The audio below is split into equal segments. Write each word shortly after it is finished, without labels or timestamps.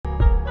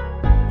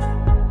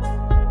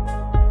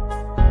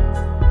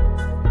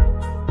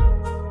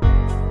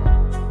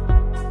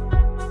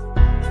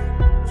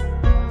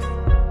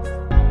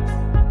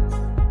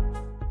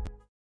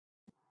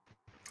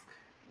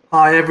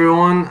Hi,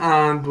 everyone,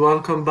 and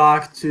welcome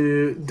back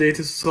to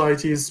Data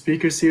Society's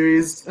speaker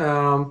series.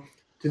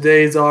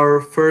 Today is our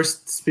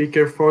first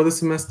speaker for the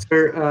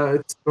semester.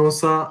 It's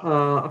Nosa,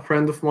 a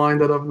friend of mine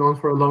that I've known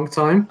for a long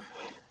time.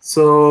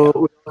 So,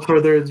 Yeah. without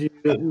further ado,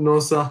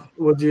 Nosa,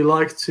 would you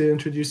like to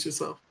introduce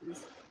yourself,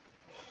 please?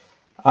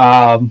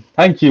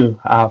 Thank you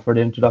for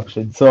the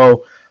introduction.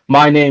 So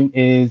my name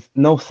is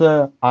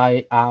Nosa.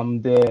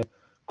 I'm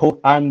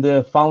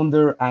the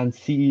founder and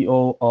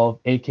CEO of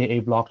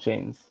AKA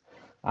Blockchains.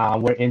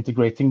 We're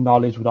integrating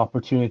knowledge with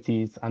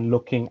opportunities and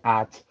looking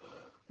at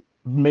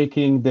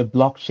making the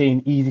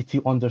blockchain easy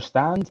to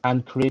understand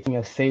and creating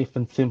a safe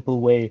and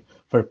simple way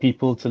for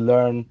people to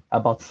learn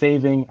about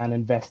saving and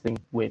investing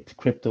with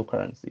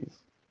cryptocurrencies.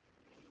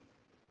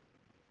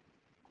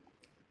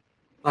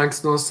 Thanks,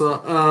 Nosa.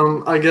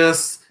 I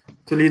guess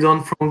to lead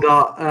on from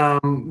that,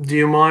 do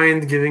you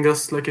mind giving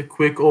us like a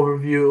quick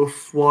overview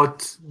of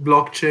what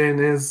blockchain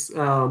is?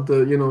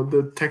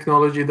 The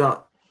technology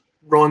that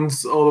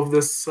runs all of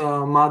this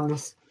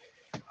madness.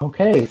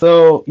 Okay,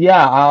 so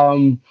yeah,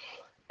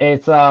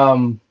 It's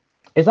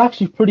it's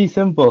actually pretty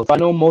simple. So I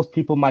know most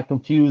people might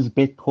confuse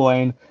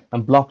Bitcoin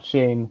and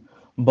blockchain,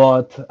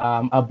 but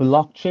a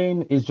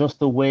blockchain is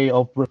just a way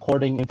of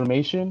recording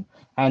information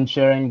and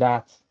sharing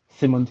that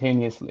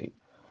simultaneously.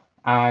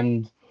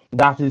 And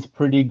that is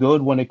pretty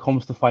good when it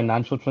comes to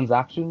financial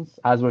transactions,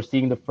 as we're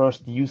seeing the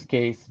first use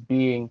case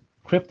being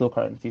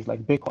cryptocurrencies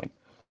like Bitcoin.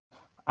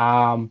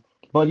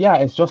 But yeah,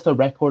 it's just a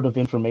record of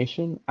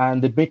information,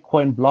 and the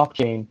Bitcoin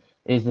blockchain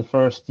is the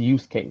first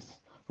use case.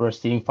 We're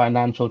seeing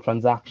financial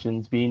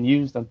transactions being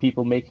used and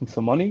people making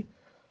some money.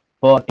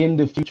 But in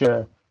the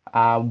future,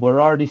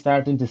 we're already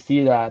starting to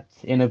see that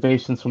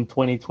innovations from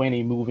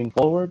 2020 moving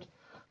forward,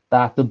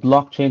 that the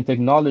blockchain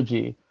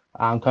technology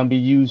can be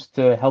used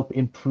to help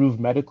improve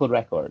medical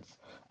records.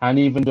 And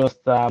even just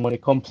when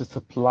it comes to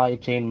supply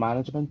chain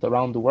management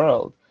around the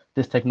world,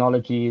 this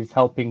technology is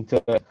helping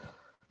to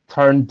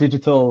turn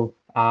digital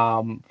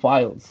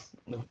files,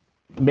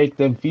 make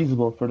them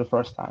feasible for the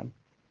first time.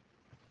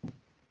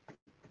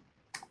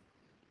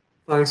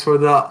 Thanks for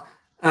that.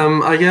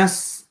 I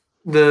guess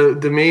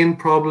the main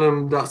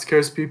problem that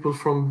scares people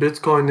from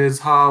Bitcoin is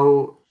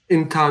how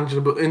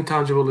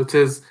intangible it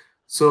is.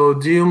 So,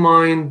 do you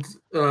mind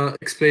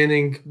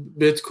explaining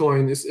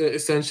Bitcoin is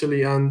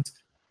essentially, and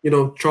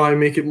try and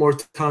make it more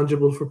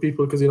tangible for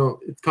people because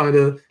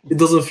it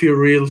doesn't feel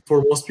real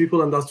for most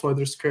people, and that's why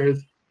they're scared.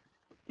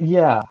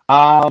 Yeah.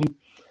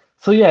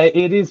 So yeah,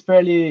 it is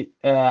fairly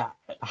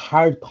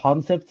hard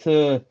concept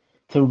to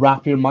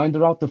wrap your mind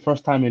around the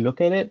first time you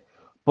look at it.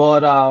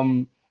 But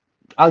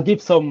I'll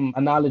give some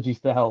analogies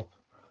to help.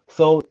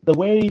 So the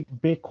way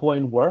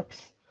Bitcoin works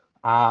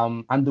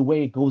and the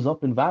way it goes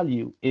up in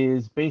value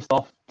is based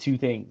off two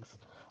things,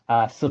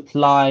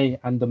 supply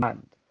and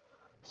demand.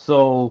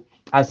 So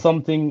as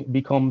something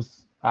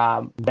becomes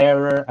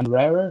rarer and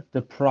rarer,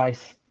 the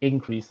price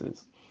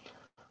increases.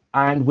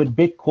 And with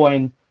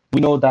Bitcoin, we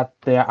know that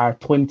there are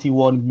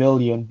 21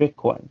 million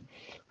Bitcoin,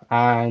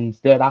 and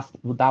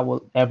that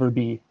will ever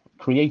be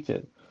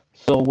created.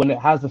 So when it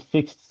has a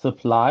fixed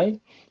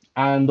supply,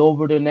 and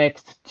over the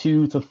next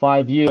 2 to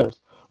 5 years,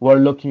 we're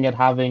looking at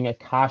having a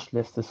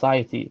cashless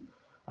society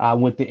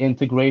with the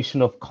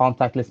integration of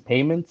contactless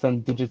payments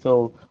and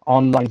digital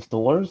online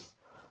stores.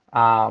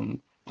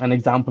 An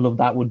example of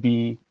that would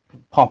be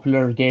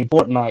popular game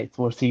Fortnite.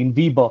 We're seeing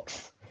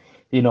V-Bucks.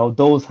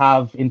 Those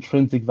have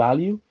intrinsic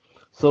value.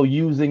 So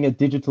using a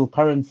digital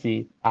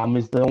currency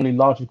is the only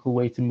logical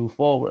way to move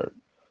forward.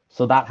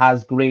 So that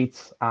has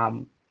great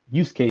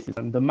use cases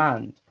and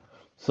demand.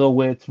 So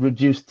with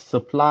reduced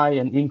supply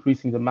and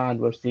increasing demand,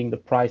 we're seeing the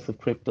price of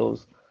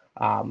cryptos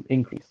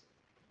increase.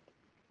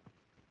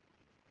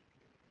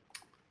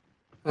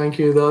 Thank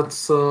you.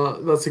 That's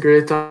a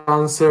great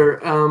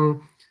answer.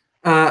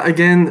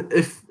 Again,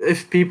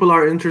 if people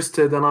are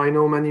interested, and I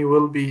know many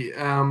will be,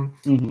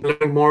 Mhm.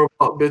 learning more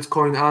about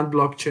Bitcoin and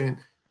blockchain,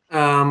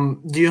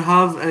 do you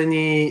have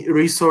any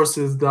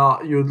resources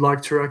that you'd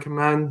like to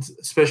recommend,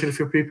 especially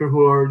for people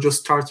who are just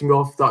starting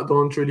off that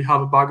don't really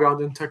have a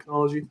background in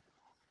technology?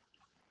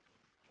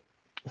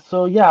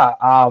 So yeah,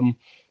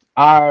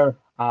 our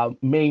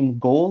main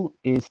goal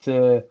is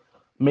to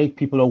make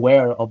people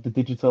aware of the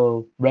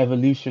digital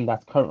revolution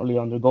that's currently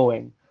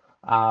undergoing,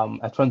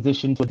 a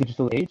transition to a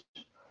digital age.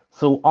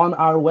 So on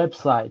our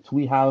website,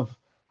 we have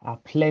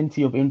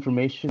plenty of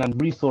information and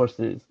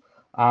resources,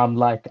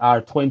 like our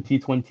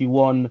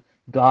 2021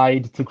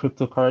 guide to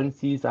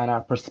cryptocurrencies and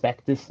our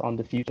prospectus on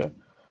the future.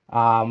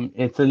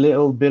 It's a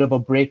little bit of a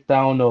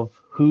breakdown of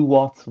who,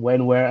 what,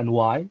 when, where, and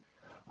why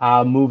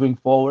moving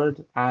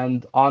forward.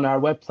 And on our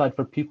website,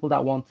 for people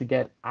that want to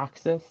get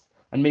access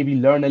and maybe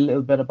learn a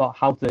little bit about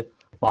how to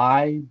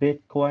buy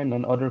Bitcoin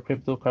and other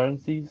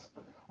cryptocurrencies,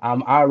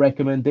 our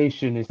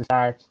recommendation is to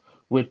start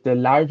with the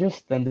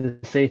largest and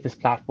the safest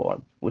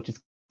platform, which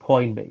is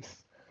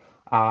Coinbase.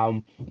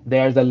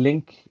 There's a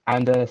link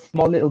and a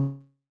small little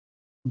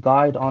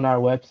guide on our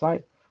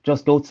website.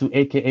 Just go to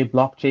aka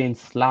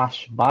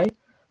blockchain/buy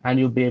and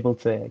you'll be able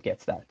to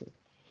get started.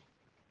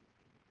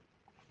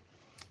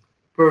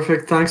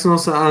 Perfect. Thanks,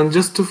 Nosa. And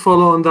just to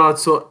follow on that,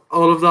 so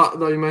all of that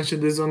that you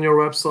mentioned is on your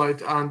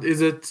website, and is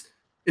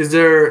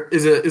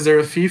there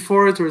a fee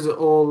for it, or is it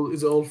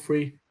all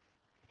free?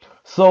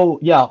 So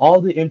yeah, all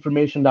the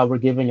information that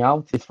we're giving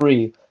out is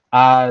free.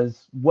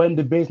 As when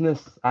the business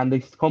and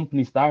this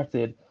company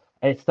started,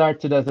 it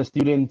started as a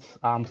student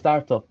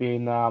startup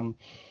in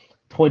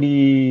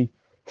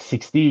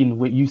 2016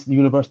 with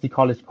University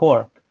College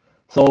Cork.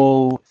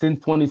 So since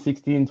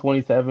 2016,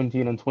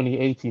 2017, and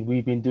 2018,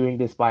 we've been doing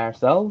this by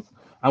ourselves,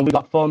 and we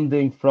got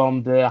funding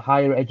from the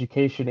Higher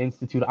Education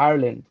Institute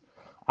Ireland,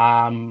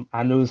 and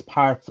it was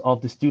part of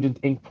the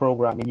Student Inc.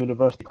 program in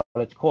University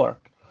College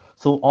Cork.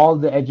 So all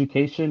the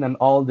education and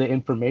all the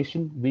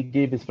information we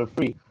give is for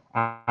free,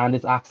 and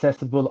it's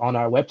accessible on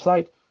our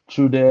website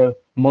through the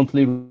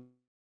monthly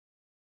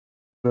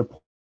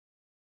reports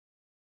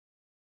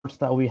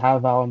that we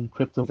have on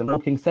crypto and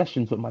working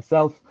sessions with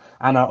myself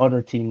and our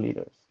other team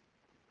leaders.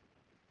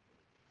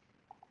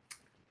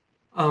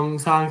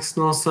 Thanks,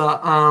 Nosa.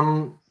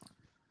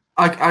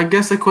 I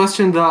guess a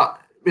question that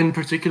in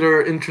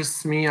particular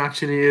interests me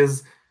actually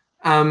is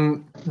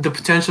the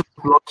potential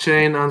of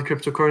blockchain and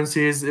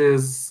cryptocurrencies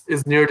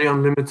is nearly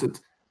unlimited,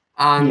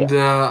 and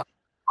Yeah.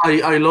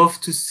 I love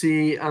to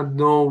see and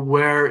know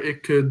where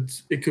it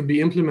could be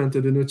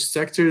implemented in which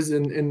sectors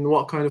in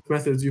what kind of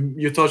methods.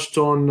 You touched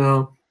on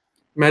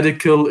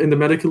medical in the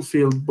medical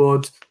field,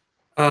 but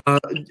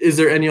is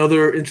there any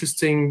other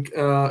interesting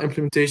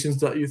implementations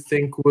that you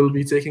think will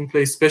be taking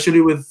place,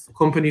 especially with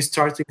companies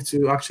starting to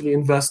actually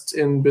invest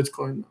in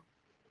Bitcoin?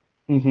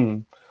 hmm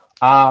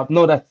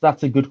no,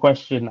 that's a good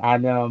question,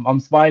 and I'm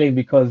smiling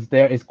because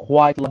there is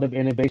quite a lot of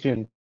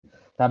innovation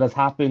that has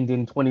happened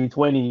in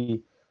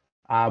 2020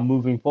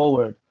 moving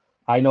forward.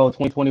 I know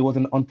 2020 was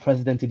an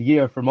unprecedented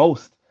year for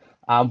most,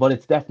 but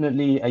it's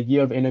definitely a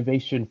year of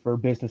innovation for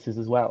businesses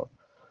as well.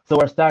 So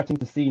we're starting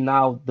to see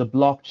now the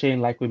blockchain,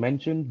 like we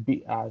mentioned,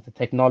 as a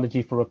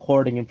technology for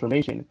recording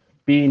information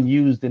being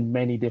used in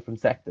many different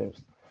sectors.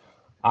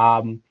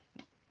 Um,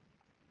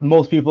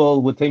 Most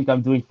people would think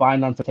I'm doing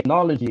finance or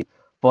technology,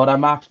 but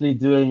I'm actually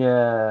doing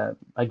a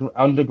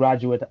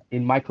undergraduate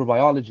in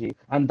microbiology,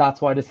 and that's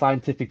why the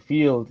scientific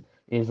field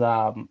is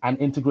and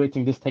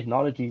integrating this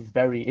technology is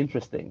very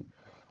interesting.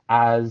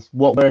 As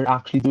what we're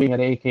actually doing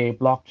at AKA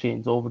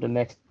Blockchains over the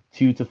next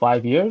 2 to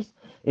 5 years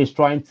is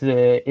trying to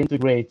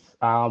integrate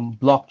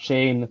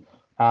blockchain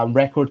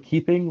record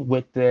keeping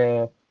with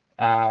the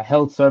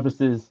health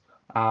services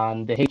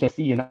and the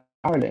HSE in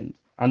Ireland.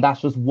 And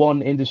that's just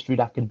one industry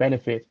that can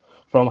benefit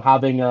from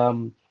having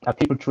a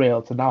paper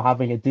trail to now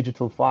having a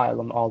digital file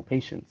on all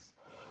patients.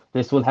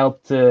 This will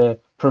help to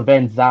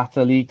prevent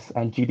data leaks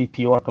and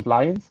GDPR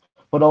compliance,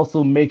 but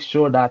also make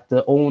sure that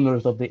the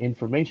owners of the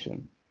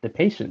information, the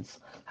patients,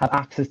 have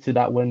access to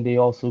that when they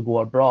also go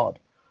abroad.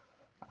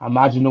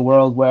 Imagine a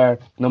world where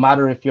no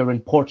matter if you're in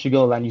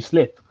Portugal and you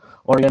slip,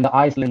 or you're in the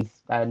Iceland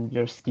and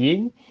you're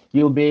skiing,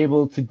 you'll be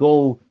able to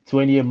go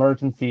to any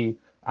emergency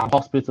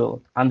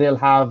hospital and they'll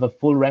have a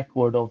full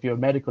record of your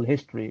medical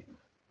history.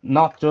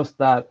 Not just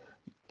that,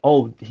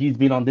 oh, he's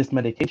been on this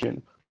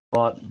medication,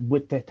 but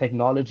with the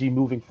technology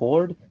moving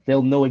forward,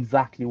 they'll know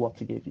exactly what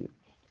to give you.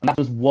 And that's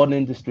just one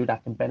industry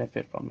that can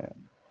benefit from it.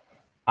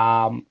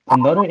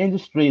 Another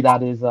industry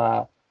that is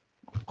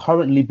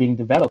currently being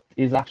developed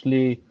is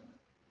actually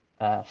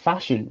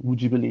fashion,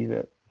 would you believe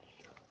it?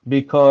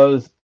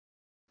 Because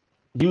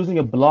using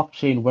a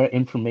blockchain where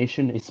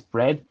information is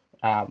spread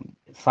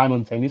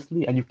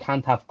simultaneously and you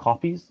can't have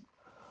copies,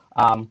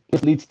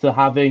 this leads to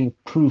having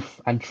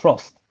proof and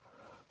trust.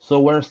 So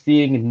we're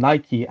seeing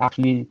Nike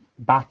actually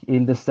back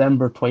in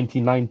December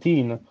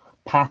 2019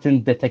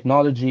 patent the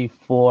technology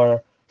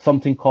for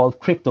something called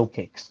crypto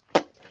kicks.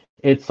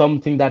 It's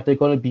something that they're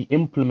going to be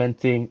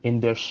implementing in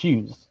their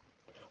shoes.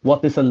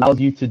 What this allows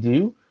you to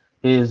do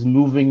is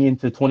moving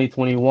into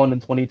 2021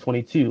 and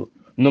 2022,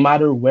 no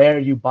matter where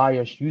you buy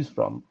your shoes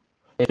from,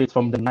 if it's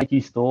from the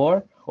Nike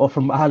store or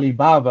from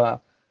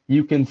Alibaba,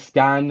 you can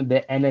scan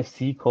the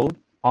NFC code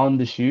on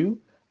the shoe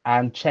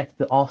and check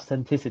the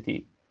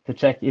authenticity to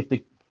check if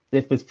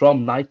it's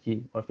from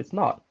Nike or if it's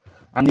not.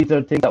 And these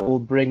are things that will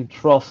bring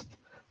trust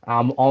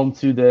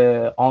onto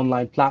the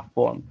online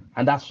platform.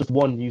 And that's just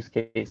one use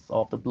case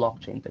of the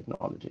blockchain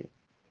technology.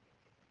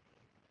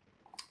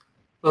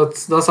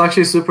 That's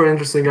actually super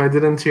interesting. I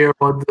didn't hear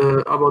about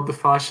the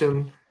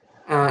fashion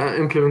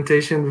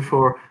implementation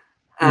before.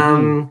 hmm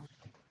Um,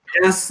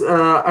 yes,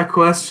 a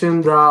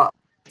question that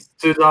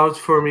stood out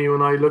for me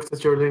when I looked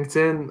at your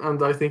LinkedIn,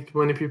 and I think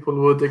many people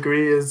would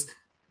agree, is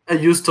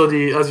you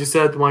study, as you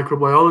said,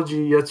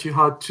 microbiology, yet you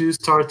had two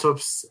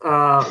startups,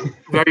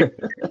 very,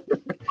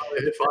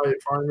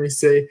 if I may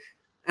say.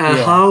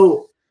 Yeah.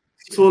 How,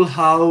 first of all,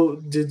 how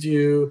did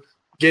you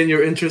gain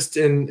your interest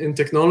in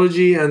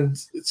technology? And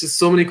it's just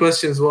so many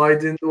questions. Why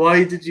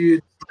did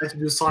you decide to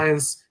do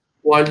science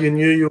while you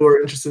knew you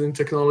were interested in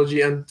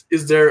technology? And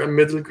is there a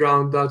middle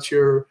ground that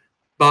you're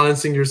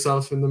balancing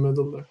yourself in the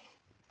middle there?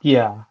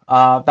 Yeah,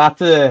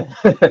 that's a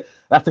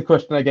that's a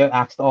question I get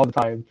asked all the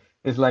time.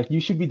 It's like you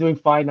should be doing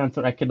finance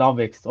or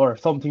economics or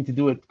something to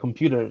do with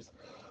computers.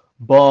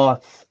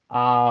 But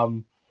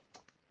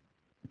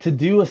to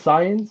do a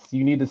science,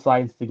 you need a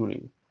science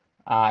degree.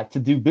 To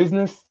do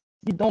business,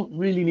 you don't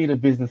really need a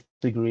business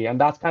degree. And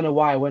that's kind of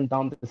why I went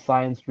down the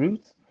science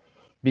route,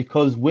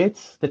 because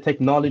with the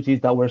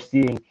technologies that we're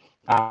seeing,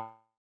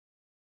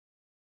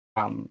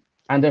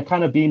 and they're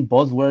kind of being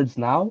buzzwords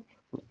now,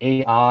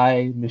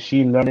 AI,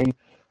 machine learning,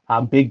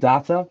 big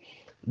data,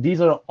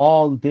 these are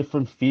all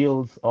different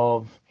fields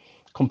of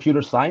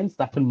computer science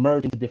that can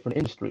merge into different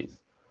industries.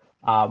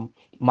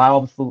 My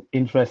obvious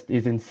interest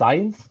is in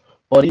science,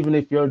 but even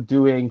if you're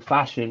doing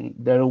fashion,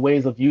 there are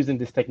ways of using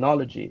this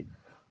technology.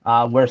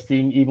 We're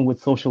seeing even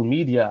with social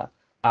media,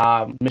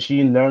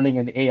 machine learning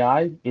and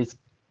AI is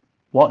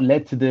what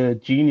led to the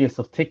genius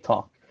of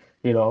TikTok,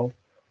 you know.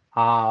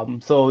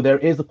 So there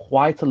is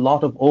quite a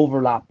lot of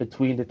overlap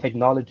between the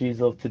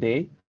technologies of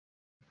today,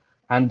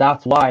 and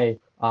that's why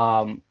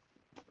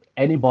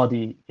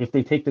anybody, if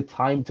they take the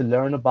time to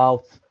learn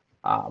about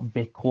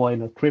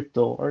Bitcoin or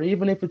crypto, or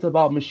even if it's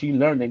about machine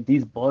learning,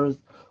 these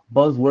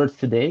buzzwords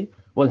today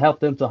will help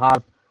them to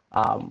have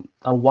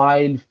a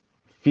wide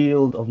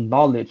field of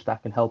knowledge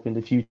that can help in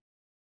the future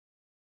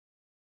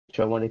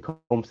when it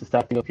comes to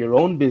starting up your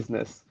own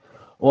business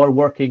or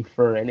working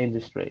for an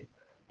industry.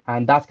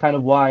 And that's kind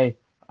of why,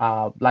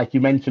 like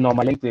you mentioned on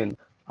my LinkedIn,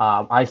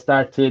 I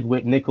started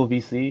with Nickel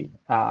VC,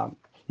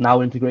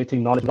 now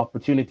integrating knowledge with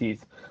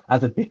opportunities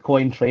as a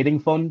Bitcoin trading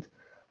fund,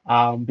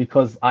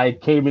 because I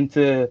came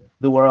into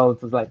the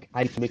world was like,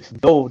 I need to make some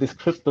dough. This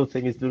crypto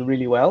thing is doing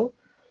really well,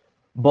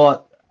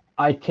 but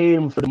I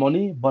came for the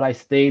money, but I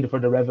stayed for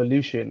the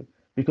revolution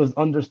because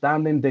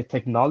understanding the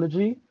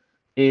technology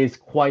is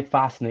quite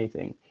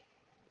fascinating.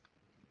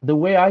 The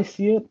way I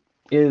see it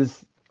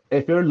is,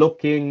 if you're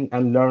looking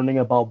and learning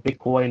about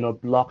Bitcoin or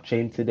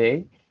blockchain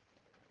today,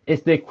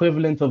 it's the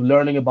equivalent of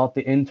learning about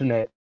the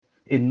internet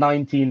in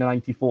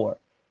 1994.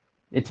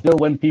 It's still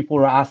when people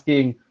were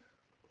asking,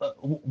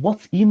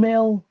 what's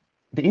email?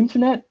 The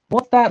internet?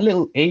 What's that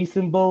little A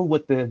symbol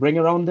with the ring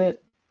around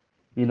it?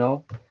 You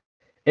know,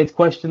 it's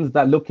questions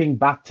that looking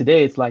back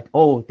today, it's like,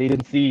 oh, they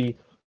didn't see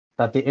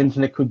that the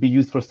internet could be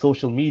used for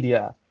social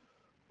media,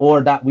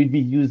 or that we'd be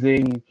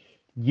using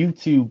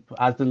YouTube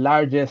as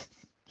the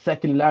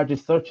second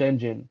largest search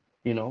engine,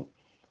 you know,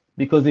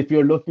 because if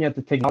you're looking at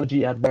the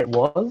technology at where it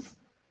was,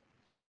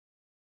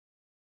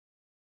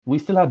 we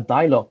still had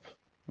dial-up.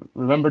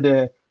 Remember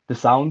the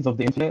sounds of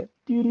the internet?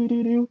 Do, do,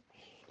 do, do.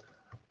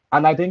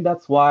 And I think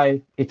that's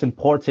why it's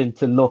important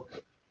to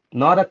look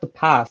not at the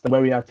past and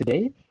where we are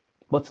today,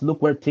 but to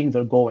look where things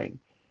are going.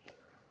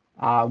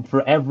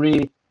 For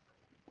every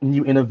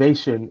new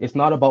innovation, it's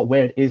not about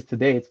where it is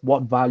today, it's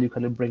what value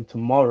can it bring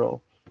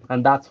tomorrow.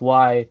 And that's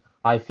why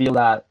I feel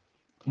that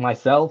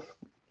myself,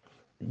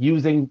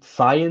 using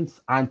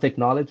science and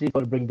technology is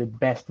going to bring the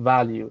best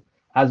value,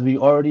 as we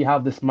already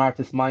have the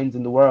smartest minds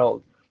in the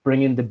world,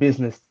 bringing the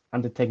business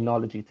and the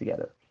technology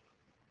together.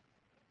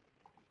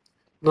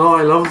 No,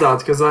 I love that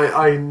because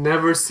I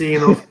never see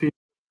enough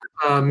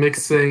people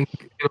mixing,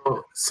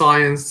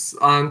 science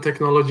and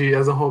technology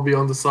as a hobby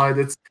on the side.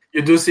 It's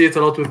you do see it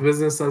a lot with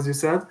business, as you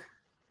said,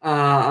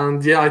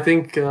 and yeah, I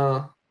think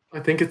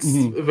it's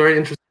Mhm. very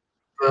interesting.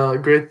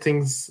 Great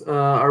things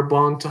are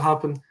bound to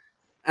happen.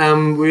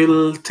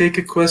 We'll take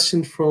a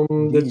question from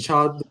the Indeed.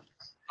 chat.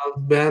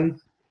 Ben,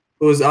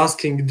 who is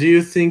asking, do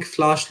you think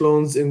flash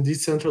loans in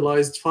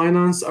decentralized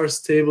finance are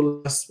stable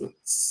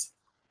investments?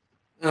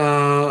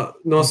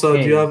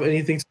 Nosa, do you Okay. have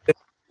anything to say?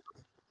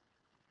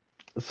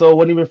 So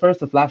when he refers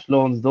to flash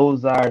loans,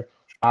 those are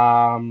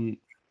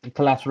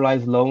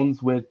collateralized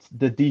loans with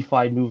the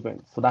DeFi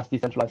movement. So that's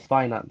decentralized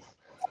finance.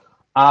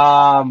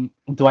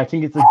 Do I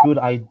think it's a good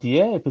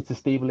idea if it's a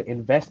stable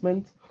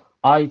investment?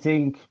 I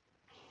think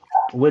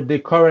with the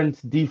current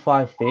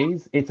DeFi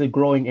phase, it's a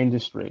growing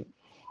industry,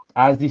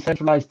 as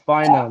decentralized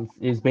finance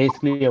is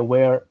basically a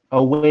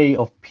way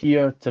of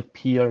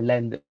peer-to-peer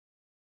lending.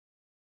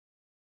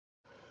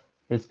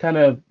 It's kind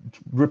of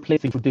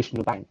replacing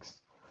traditional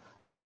banks.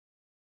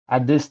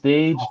 At this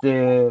stage,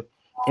 the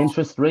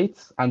interest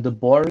rates and the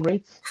borrowing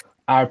rates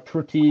are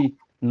pretty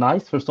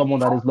nice for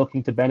someone that is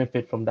looking to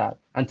benefit from that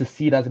and to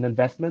see it as an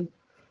investment.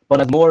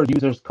 But as more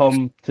users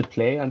come to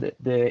play and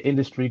the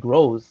industry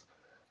grows,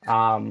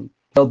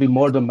 there'll be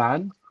more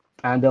demand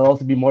and there'll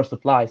also be more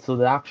supply. So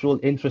the actual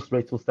interest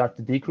rates will start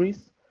to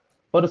decrease.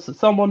 But if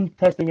someone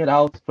testing it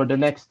out for the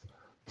next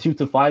 2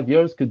 to 5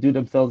 years could do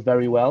themselves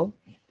very well.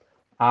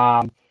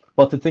 Um,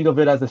 but to think of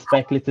it as a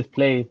speculative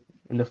play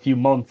in a few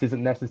months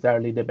isn't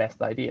necessarily the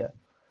best idea.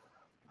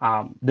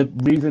 The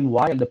reason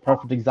why, and the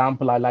perfect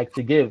example I like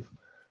to give,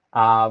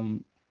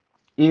 um,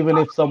 even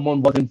if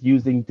someone wasn't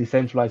using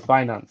decentralized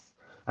finance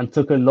and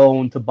took a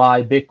loan to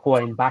buy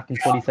Bitcoin back in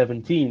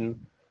 2017,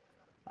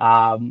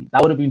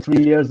 that would have been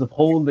 3 years of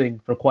holding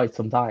for quite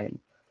some time.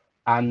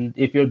 And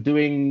if you're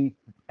doing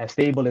a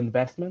stable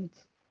investment,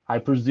 I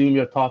presume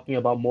you're talking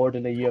about more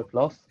than a year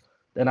plus,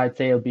 then I'd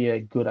say it'll be a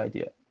good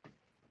idea.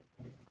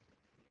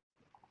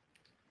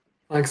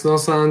 Thanks,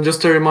 Nosa. And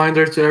just a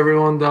reminder to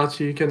everyone that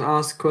you can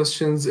ask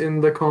questions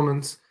in the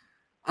comments.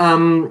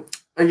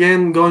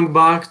 Again, going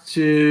back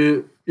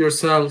to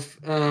yourself.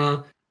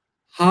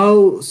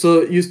 How?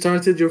 So you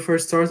started your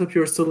first startup.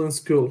 You're still in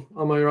school.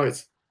 Am I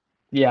right?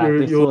 Yeah, You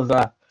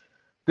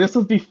this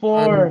was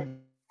before and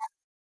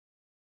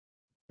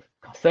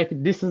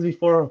second. This was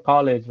before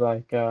college.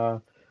 I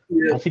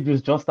yeah, think it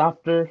was just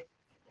after.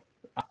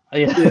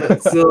 Yeah, yeah.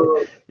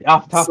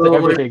 after So my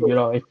everything, you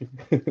know.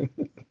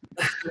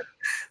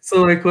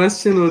 so my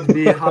question would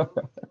be, how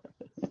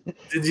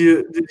did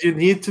you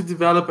need to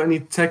develop any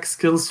tech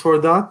skills for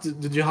that?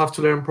 Did you have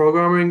to learn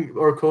programming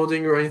or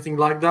coding or anything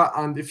like that?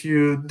 And if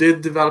you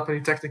did develop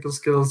any technical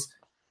skills,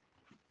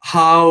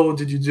 how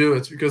did you do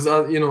it? Because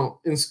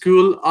in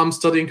school, I'm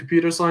studying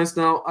computer science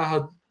now. I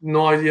had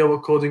no idea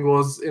what coding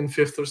was in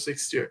fifth or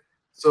sixth year.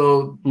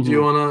 So do you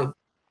Mhm. wanna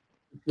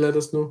let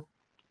us know?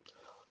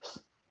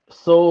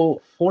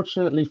 So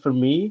fortunately for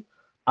me,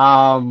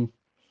 um,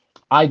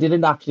 I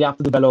didn't actually have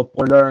to develop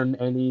or learn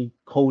any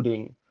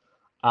coding.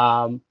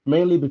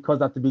 Mainly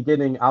because at the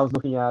beginning I was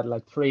looking at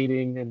like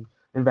trading and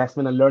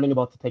investment and learning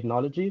about the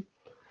technology.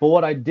 But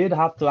what I did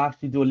have to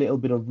actually do a little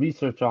bit of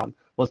research on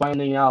was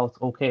finding out,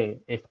 okay,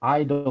 if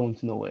I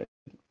don't know it,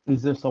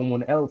 is there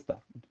someone else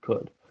that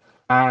could?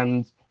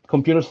 And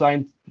computer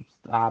science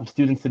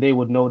students today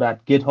would know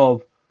that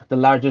GitHub, the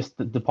largest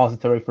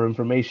depository for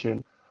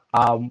information,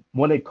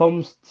 when it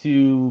comes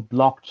to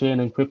blockchain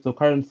and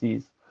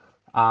cryptocurrencies,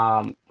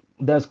 um,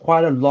 there's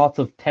quite a lot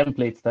of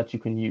templates that you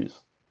can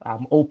use,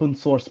 open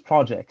source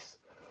projects.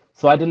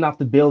 So I didn't have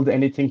to build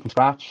anything from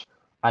scratch.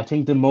 I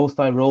think the most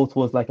I wrote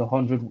was like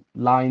 100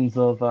 lines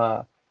of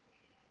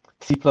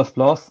C++,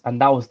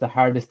 and that was the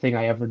hardest thing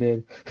I ever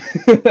did.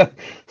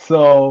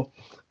 So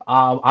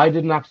I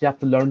didn't actually have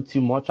to learn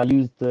too much. I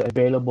used the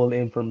available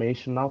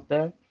information out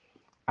there.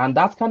 And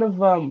that's kind of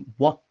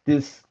what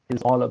this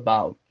is all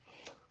about.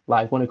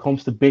 Like when it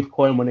comes to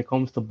Bitcoin, when it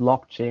comes to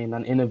blockchain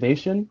and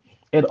innovation,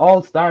 it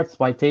all starts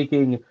by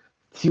taking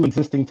two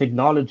existing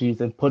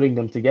technologies and putting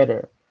them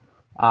together.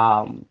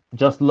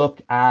 Just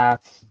look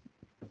at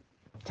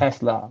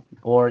Tesla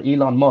or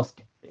Elon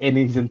Musk in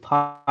his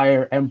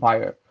entire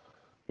empire.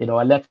 You know,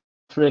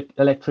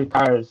 electric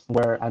cars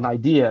were an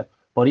idea,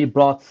 but he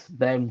brought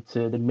them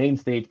to the main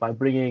stage by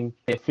bringing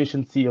the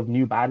efficiency of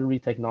new battery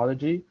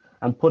technology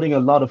and putting a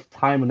lot of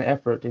time and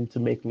effort into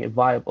making it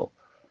viable.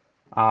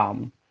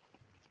 Um,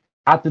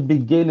 at the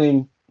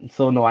beginning,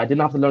 so no, I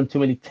didn't have to learn too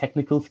many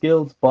technical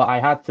skills, but I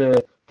had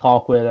to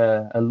talk with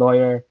a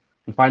lawyer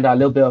and find out a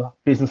little bit of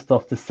business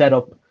stuff to set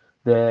up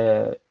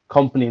the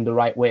company in the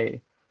right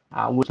way,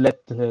 which led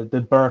to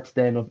the birth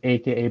then of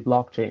AKA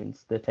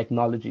blockchains, the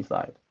technology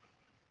side.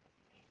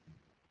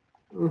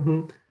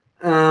 Hmm.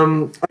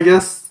 I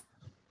guess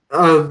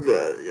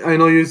I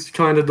know you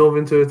kind of dove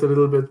into it a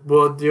little bit,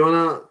 but do you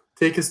wanna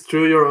take us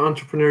through your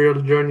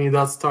entrepreneurial journey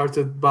that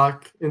started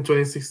back in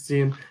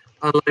 2016,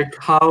 and like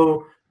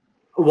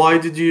why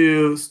did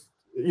you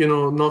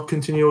not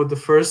continue with the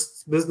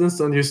first business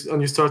and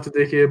you started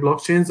AKA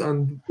blockchains,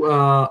 and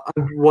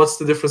what's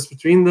the difference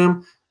between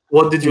them?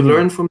 What did you Mhm.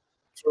 learn from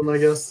each one, I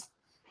guess?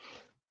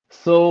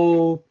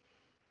 So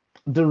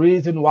the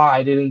reason why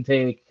I didn't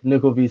take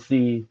Nickel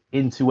VC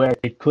into where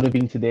it could have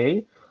been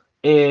today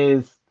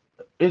is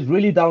is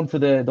really down to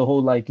the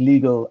whole like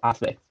legal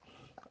aspect.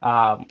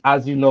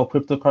 As you know,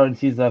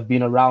 cryptocurrencies have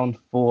been around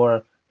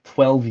for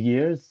 12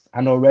 years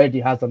and already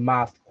has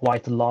amassed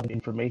quite a lot of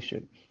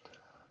information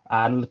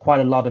and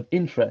quite a lot of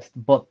interest,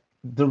 but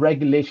the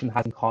regulation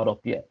hasn't caught up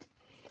yet.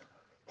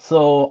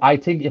 So I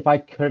think if I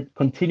could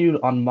continue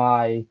on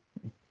my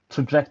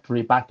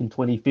trajectory back in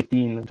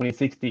 2015 and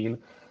 2016,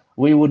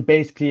 we would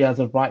basically, as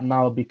of right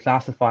now, be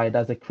classified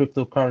as a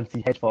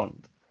cryptocurrency hedge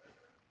fund,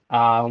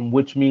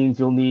 which means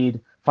you'll need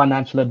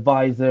financial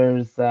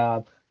advisors,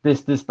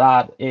 this,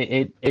 that.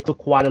 It took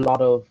quite a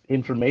lot of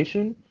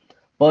information,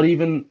 but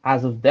even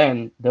as of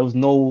then, there was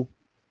no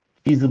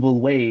feasible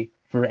way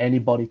for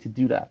anybody to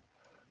do that.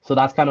 So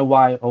that's kind of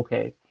why,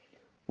 okay,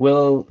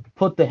 we'll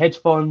put the hedge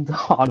fund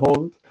on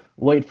hold,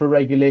 wait for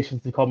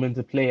regulations to come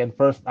into play, and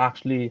first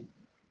actually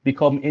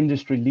become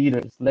industry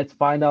leaders. Let's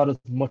find out as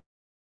much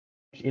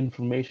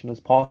information as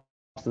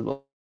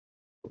possible.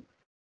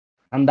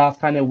 And that's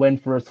kind of when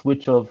for a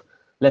switch of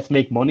let's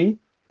make money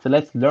to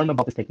let's learn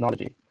about this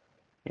technology.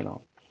 You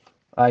know,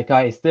 like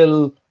I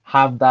still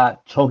have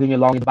that chugging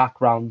along in the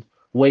background,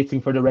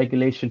 waiting for the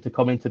regulation to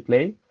come into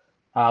play,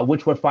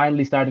 which we're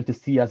finally starting to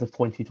see as of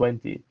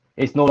 2020.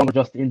 It's no longer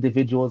just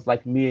individuals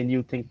like me and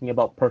you thinking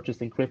about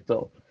purchasing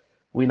crypto.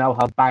 We now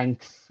have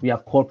banks, we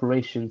have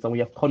corporations, and we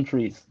have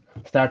countries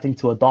starting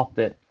to adopt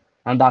it.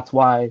 And that's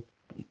why,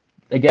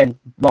 again,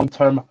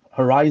 long-term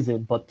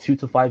horizon, but 2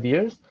 to 5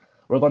 years,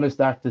 we're going to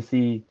start to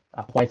see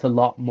quite a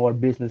lot more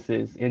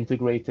businesses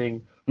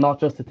integrating not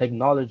just the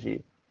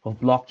technology of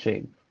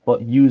blockchain,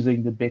 but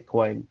using the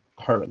Bitcoin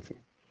currency.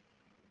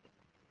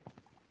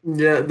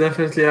 Yeah,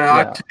 definitely. I Yeah.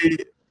 actually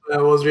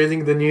was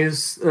reading the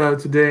news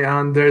today,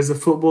 and there's a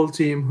football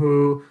team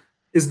who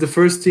is the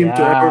first team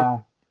to ever Yeah.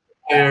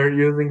 player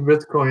using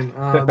Bitcoin.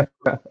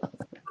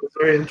 It's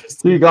very He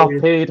interesting to got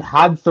read. paid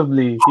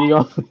handsomely. He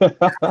got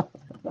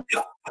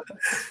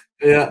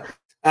Yeah.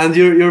 And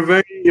you're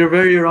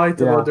very right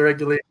about Yeah. the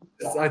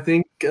regulations. I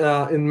think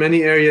in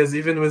many areas,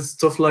 even with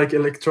stuff like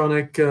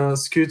electronic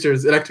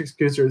scooters, electric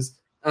scooters,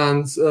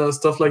 and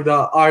stuff like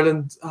that,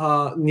 Ireland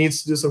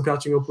needs to do some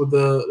catching up with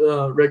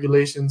the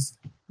regulations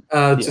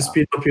to Yeah.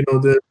 speed up,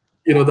 the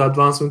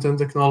advancement in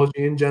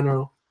technology in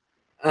general.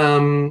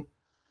 Um,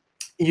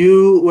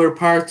 you were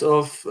part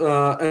of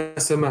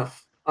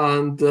SMF,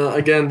 and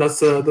again,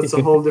 that's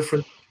a whole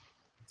different.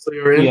 So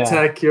you're in Yeah.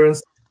 tech, you're in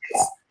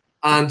science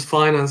and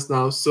finance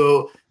now.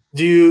 So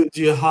do you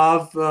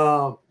have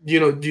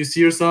do you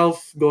see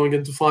yourself going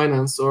into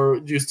finance, or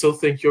do you still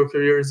think your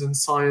career is in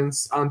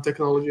science and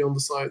technology on the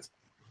side?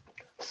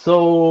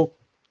 So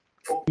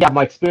yeah,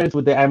 my experience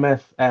with the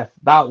MFF,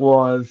 that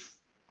was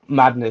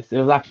madness. It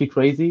was actually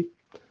crazy.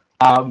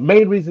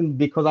 Main reason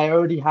because I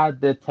already had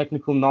the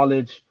technical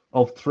knowledge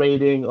of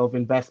trading, of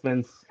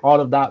investments, all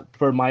of that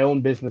for my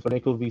own business for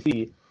Nickel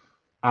VC.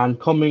 And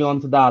coming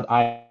onto that,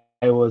 I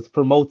was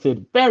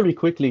promoted very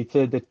quickly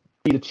to be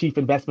the chief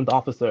investment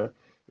officer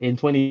in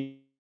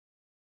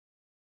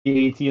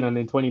 2018 and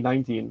in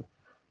 2019.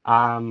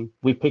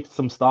 We picked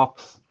some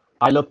stocks.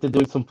 I looked at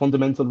doing some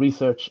fundamental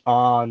research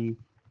on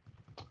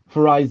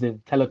Verizon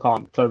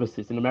telecom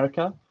services in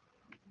America.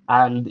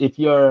 And if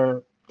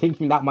you're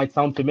thinking that might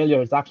sound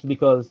familiar, it's actually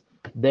because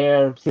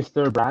their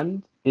sister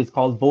brand is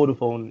called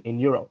Vodafone in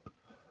Europe.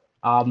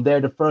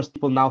 They're the first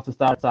people now to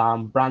start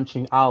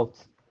branching out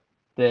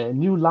the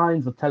new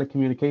lines of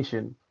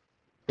telecommunication,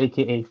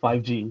 aka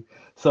 5G.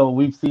 So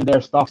we've seen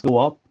their stocks go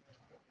up,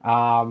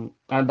 and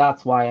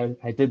that's why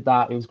I did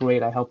that. It was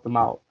great. I helped them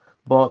out.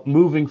 But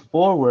moving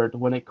forward,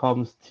 when it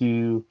comes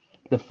to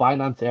the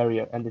finance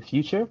area and the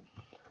future,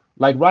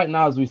 like right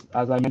now, as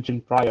I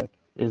mentioned prior,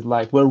 is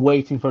like we're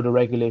waiting for the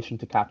regulation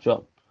to catch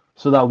up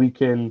so that we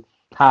can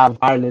have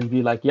Ireland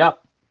be like, yep,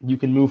 you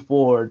can move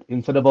forward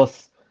instead of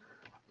us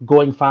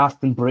going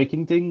fast and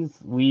breaking things.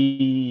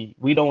 We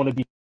don't want to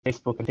be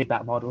Facebook and take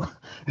that model.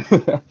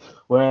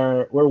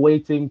 We're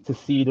waiting to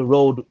see the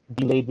road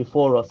being laid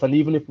before us, and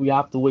even if we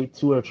have to wait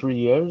 2 or 3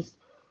 years,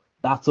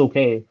 that's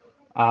okay,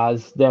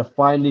 as they're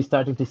finally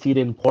starting to see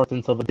the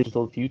importance of a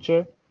digital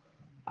future.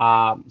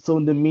 So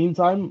in the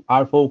meantime,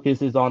 our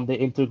focus is on the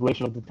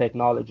integration of the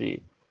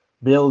technology,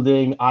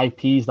 building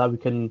IPs that we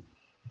can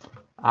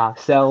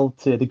sell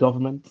to the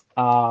government,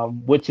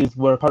 which is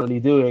we're currently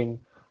doing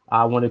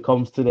when it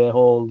comes to the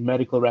whole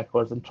medical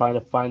records and trying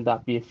to find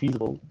that be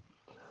feasible.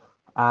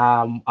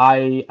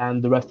 I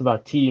and the rest of our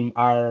team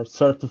are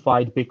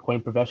certified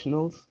Bitcoin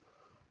professionals,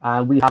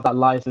 and we have that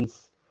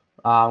license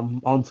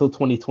until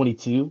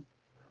 2022.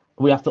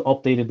 We have to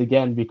update it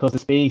again because the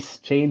space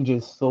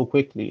changes so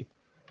quickly.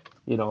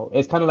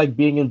 It's kind of like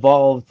being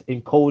involved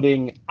in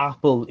coding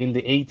Apple in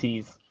the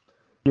 80s.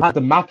 You had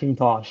the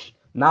Macintosh.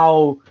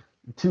 Now,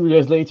 2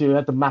 years later, you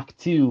had the Mac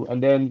 2,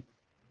 and then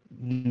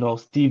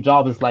Steve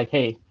Jobs is like,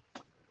 "Hey,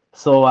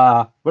 so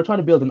we're trying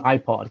to build an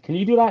iPod. Can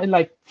you do that in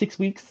like 6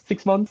 weeks,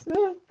 6 months?"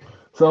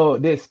 So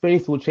the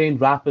space will change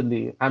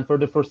rapidly, and for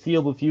the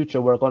foreseeable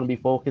future, we're going to be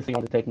focusing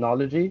on the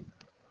technology.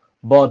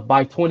 But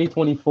by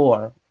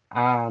 2024,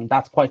 and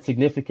that's quite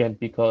significant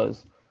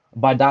because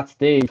by that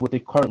stage, with the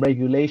current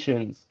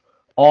regulations,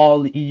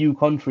 all EU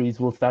countries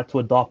will start to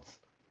adopt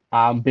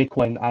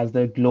Bitcoin as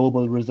their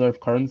global reserve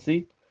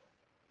currency.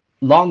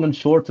 Long and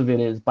short of it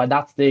is, by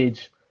that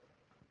stage,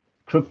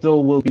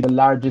 crypto will be the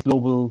largest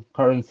global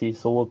currency,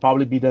 so we'll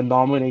probably be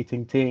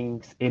denominating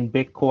things in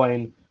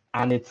Bitcoin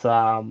and it's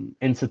in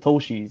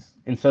satoshis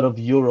instead of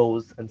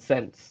euros and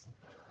cents.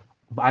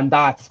 And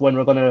that's when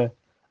we're gonna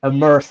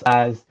immerse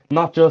as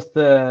not just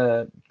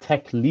a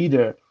tech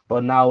leader,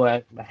 but now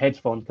a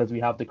hedge fund because we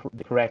have the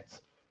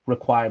correct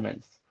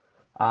requirements.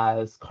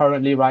 As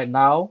currently right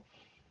now,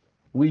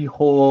 we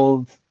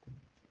hold,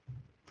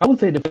 I wouldn't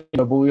say the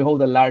figure, but we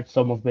hold a large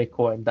sum of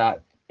Bitcoin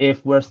that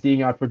if we're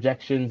seeing our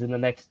projections in the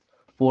next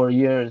 4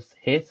 years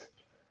hit,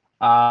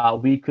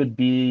 we could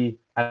be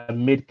a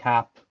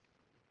mid-cap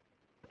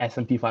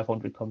S&P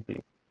 500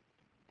 company,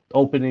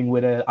 opening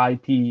with an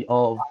IP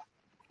of,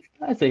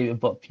 I'd say,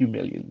 about a few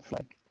millions.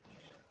 Like,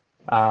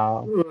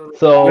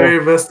 so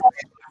Very best.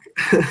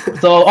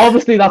 So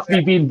obviously that's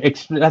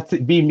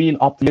being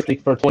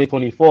optimistic for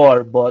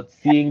 2024, but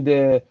seeing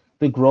the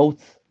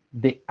growth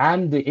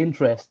and the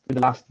interest in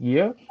the last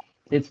year,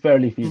 it's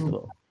fairly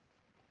feasible,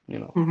 you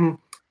know. Mhm.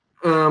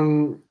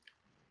 Um,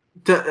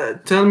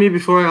 tell me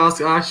before I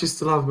ask. I actually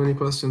still have many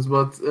questions,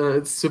 but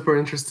it's super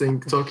interesting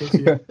talking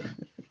to you.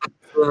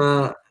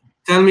 Uh,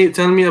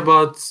 tell me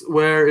about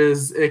where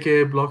is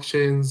AKA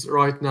Blockchains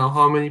right now?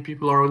 How many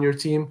people are on your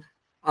team,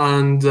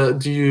 and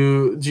do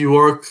you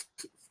work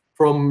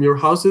from your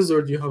houses,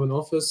 or do you have an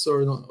office,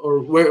 or not, or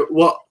where?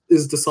 What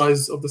is the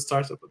size of the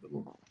startup at the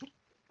moment?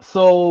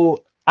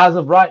 So as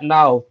of right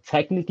now,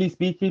 technically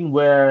speaking,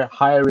 we're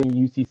hiring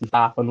UCC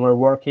staff and we're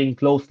working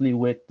closely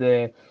with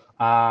the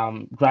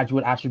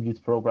graduate attributes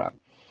program.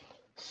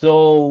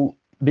 So,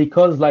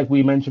 because like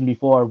we mentioned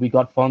before, we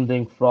got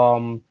funding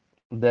from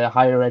the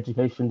higher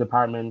education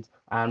department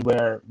and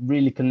we're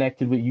really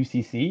connected with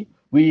UCC,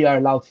 we are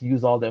allowed to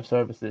use all their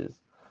services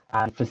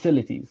and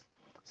facilities.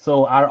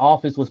 So our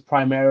office was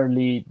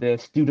primarily the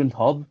student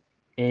hub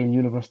in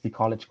University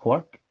College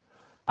Cork.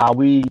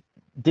 We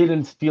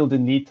didn't feel the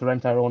need to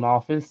rent our own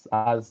office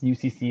as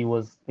UCC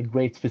was a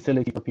great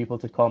facility for people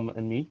to come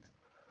and meet.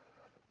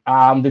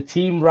 The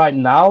team right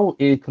now,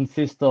 it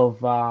consists of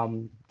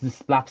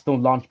this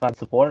Blackstone Launchpad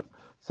support.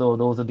 So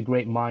those are the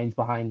great minds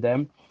behind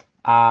them.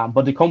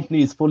 But the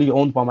company is fully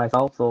owned by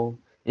myself. So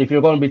if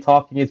you're going to be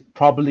talking, it's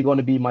probably going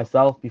to be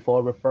myself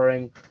before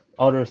referring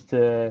others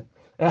to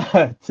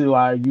to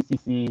our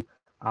UCC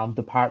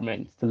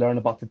department to learn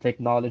about the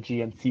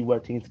technology and see where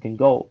things can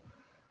go.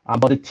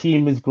 But the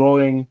team is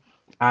growing,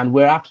 and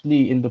we're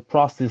actually in the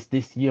process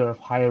this year of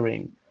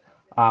hiring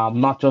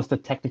not just a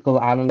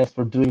technical analyst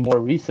for doing more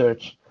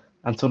research,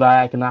 and so that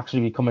I can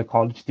actually become a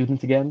college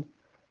student again.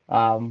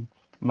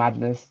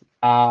 Madness.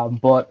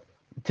 But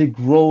to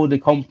grow the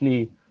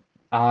company,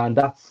 and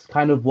that's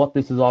kind of what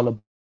this is all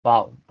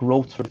about,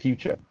 growth for the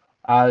future,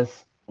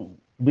 as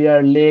we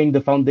are laying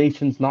the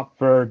foundations not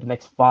for the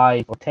next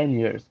 5 or 10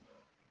 years,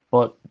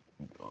 but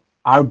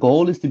our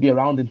goal is to be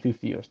around in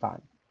 50 years'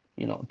 time.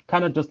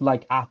 Kind of just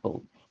like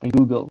Apple and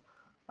Google.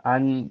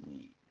 And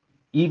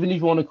even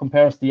if you want to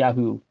compare us to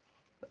Yahoo,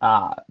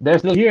 they're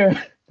still here,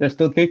 they're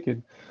still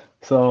kicking.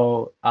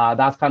 So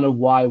that's kind of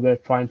why we're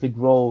trying to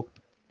grow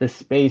the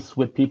space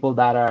with people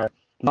that are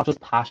not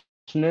just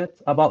passionate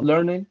about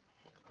learning,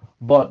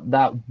 but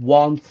that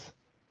want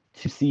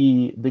to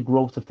see the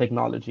growth of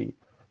technology.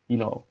 You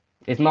know,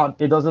 it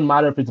doesn't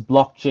matter if it's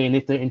blockchain,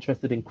 if they're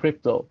interested in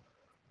crypto.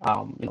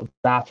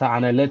 Data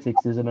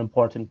analytics is an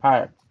important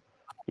part.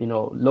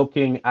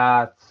 Looking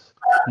at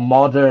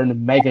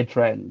modern mega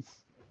trends,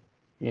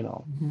 you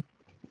know,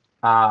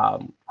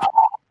 um,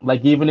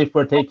 like even if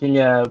we're taking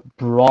a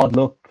broad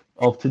look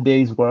of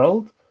today's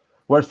world,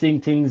 we're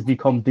seeing things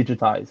become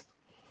digitized.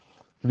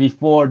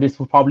 Before, this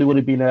probably would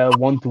have been a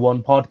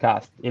one-to-one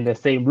podcast in the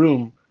same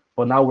room,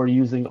 but now we're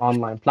using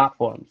online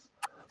platforms.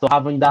 So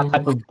having that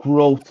type Mhm. of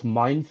growth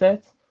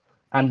mindset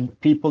and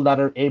people that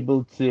are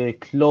able to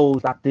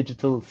close that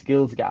digital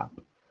skills gap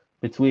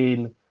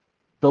between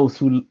those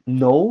who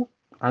know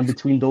and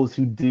between those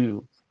who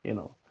do,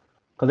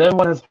 because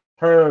everyone has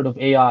heard of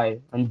AI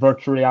and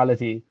virtual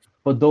reality,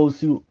 but those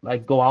who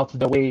like go out of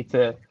their way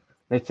to,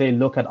 let's say,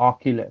 look at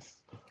Oculus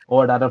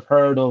or that have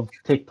heard of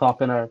TikTok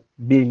and are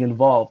being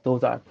involved,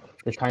 those are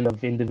the kind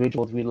of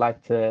individuals we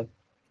like to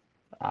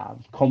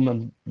come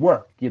and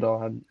work,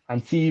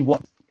 and see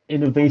what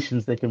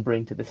innovations they can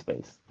bring to the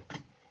space.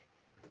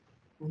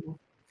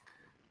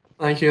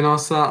 Thank you,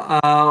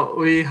 Nosa.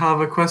 We have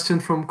a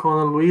question from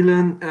Conal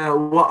Whelan.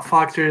 What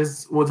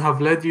factors would have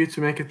led you to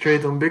make a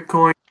trade on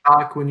Bitcoin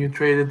back when you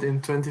traded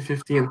in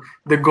 2015?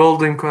 The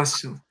golden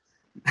question.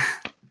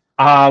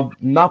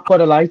 Not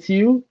gonna lie to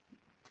you,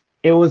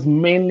 it was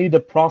mainly the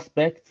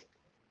prospect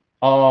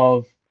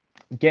of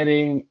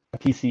getting a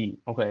PC.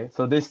 Okay,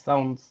 so this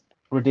sounds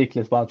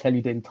ridiculous, but I'll tell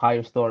you the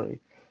entire story.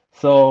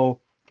 So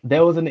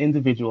there was an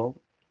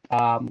individual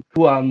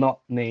who I'll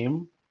not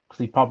name because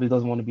he probably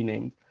doesn't want to be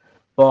named,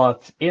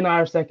 but in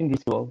our secondary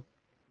school,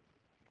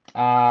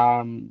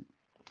 um,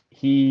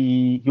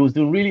 he was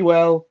doing really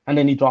well, and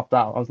then he dropped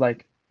out. I was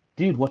like,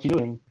 dude, what you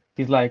doing?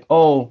 He's like,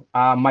 oh,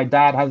 my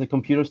dad has a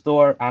computer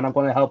store, and I'm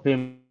gonna help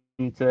him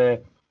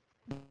to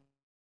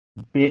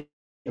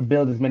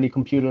build as many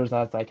computers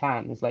as I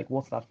can. It's like,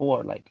 what's that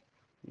for? Like,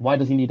 why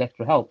does he need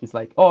extra help? He's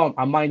like, oh,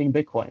 I'm mining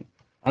Bitcoin.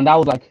 And that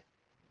was like,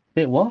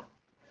 wait, what?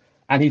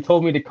 And he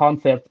told me the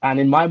concept. And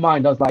in my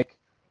mind, I was like,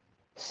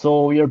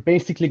 so you're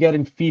basically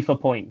getting FIFA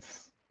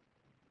points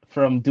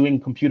from doing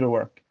computer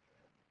work.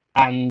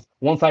 And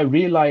once I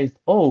realized,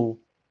 oh,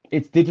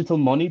 it's digital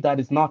money that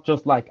is not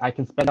just like I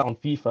can spend that on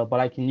FIFA,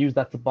 but I can use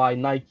that to buy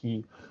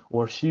Nike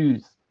or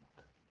shoes.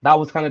 That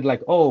was kind of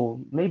like, oh,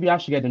 maybe I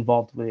should get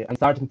involved with it. And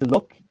starting to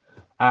look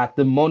at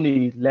the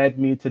money led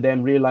me to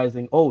then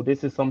realizing, oh,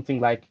 this is something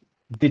like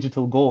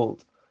digital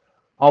gold.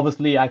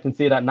 Obviously, I can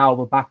say that now,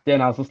 but back then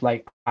I was just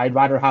like, I'd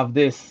rather have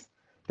this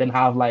than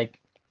have like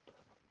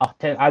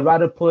I'd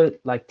rather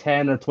put like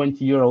 10 or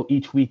 20 euro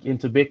each week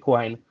into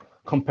Bitcoin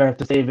compared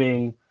to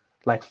saving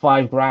like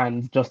 5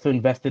 grand just to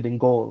invest it in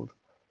gold.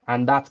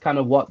 And that's kind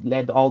of what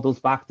led all those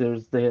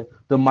factors, the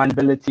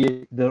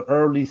mineability, the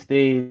early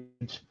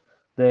stage,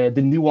 the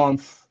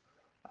nuance,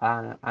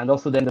 and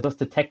also then just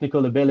the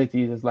technical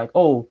abilities is like,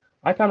 oh,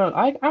 I'm kind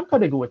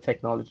of good with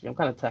technology. I'm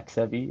kind of tech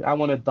savvy. I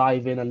want to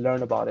dive in and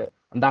learn about it.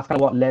 And that's kind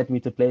of what led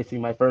me to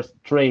placing my first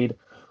trade.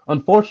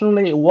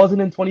 Unfortunately, it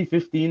wasn't in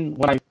 2015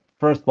 when I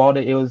first bought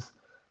it. It was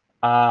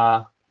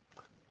uh,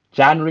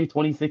 January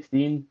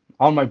 2016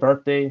 on my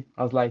birthday.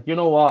 I was like, you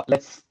know what?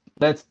 Let's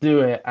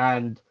do it.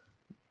 And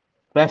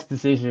best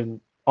decision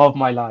of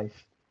my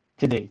life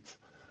to date.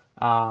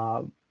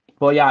 Um,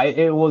 but yeah,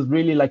 it was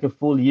really like a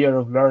full year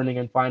of learning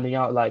and finding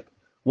out like,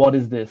 what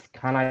is this?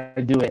 Can I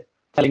do it?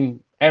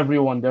 Telling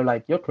everyone, they're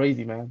like, you're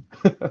crazy, man.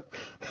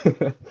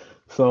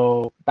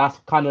 So that's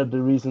kind of the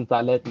reasons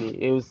that led me.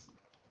 It was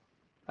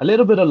a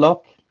little bit of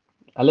luck,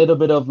 a little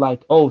bit of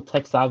like, oh,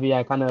 tech savvy.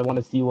 I kind of want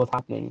to see what's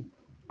happening.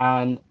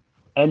 And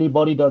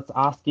anybody that's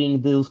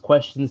asking those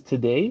questions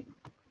today,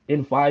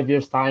 in 5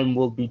 years' time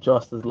will be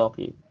just as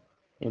lucky,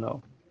 you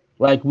know.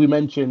 Like we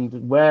mentioned,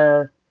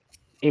 where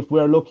if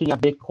we're looking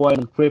at Bitcoin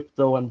and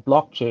crypto and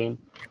blockchain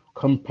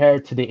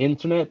compared to the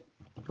internet,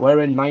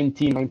 we're in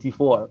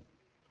 1994.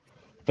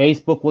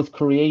 Facebook was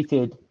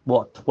created,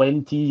 what,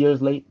 20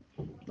 years late?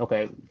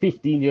 Okay,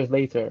 15 years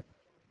later.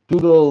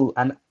 Google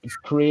and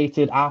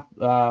created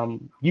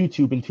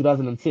YouTube in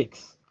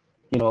 2006.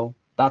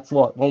 That's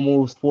what,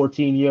 almost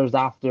 14 years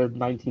after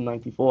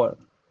 1994.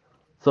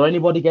 So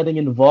anybody getting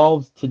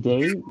involved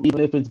today,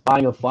 even if it's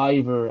buying a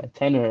five or a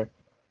tenner,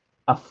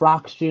 a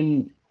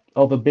fraction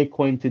of a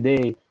Bitcoin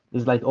today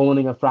is like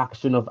owning a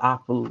fraction of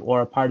Apple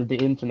or a part of the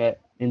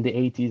internet in the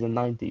 80s and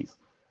 90s.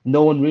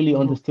 No one really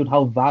Mhm. understood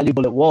how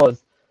valuable it was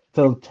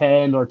till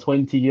 10 or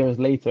 20 years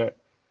later.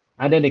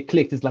 And then it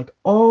clicked. It's like,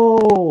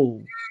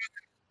 oh,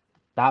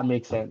 that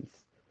makes sense,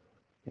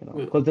 Yeah.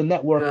 because the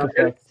network Yeah,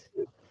 effect,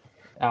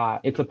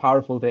 it's a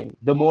powerful thing.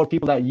 The more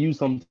people that use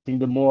something,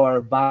 the more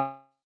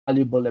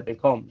valuable it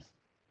becomes.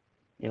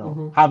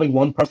 Having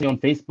mhm. one person on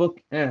Facebook,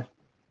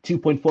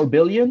 2.4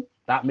 billion,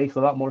 that makes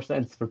a lot more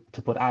sense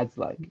to put ads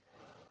like.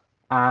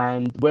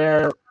 And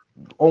we're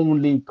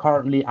only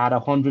currently at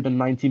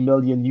 190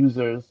 million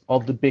users of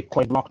the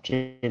Bitcoin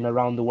blockchain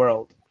around the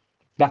world.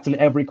 That's in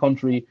every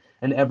country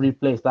and every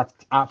place. That's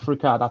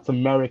Africa, that's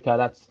America,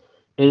 that's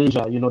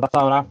Asia, that's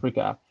South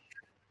Africa.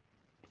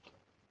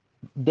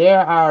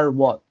 There are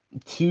what,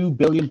 2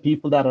 billion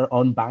people that are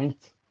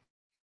unbanked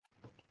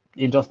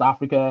in just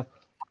Africa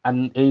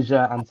and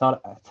Asia and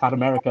South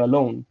America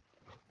alone.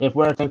 If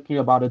we're talking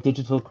about a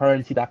digital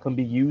currency that can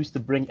be used to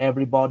bring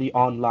everybody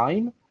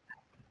online,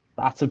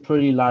 that's a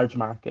pretty large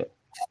market,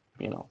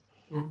 you know.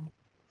 Mhm.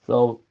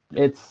 So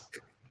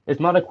it's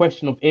not a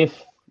question of if,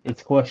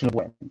 it's a question of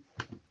when.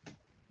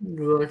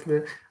 Exactly.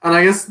 And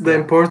I guess the Yeah.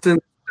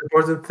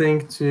 important thing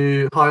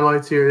to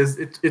highlight here is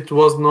it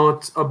was not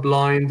a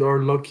blind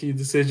or lucky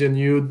decision.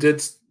 You did,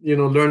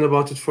 learn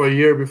about it for a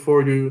year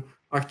before you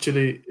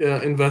actually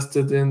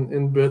invested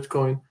in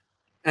Bitcoin.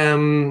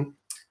 Um,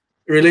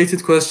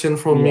 Related question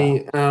from Yeah. me.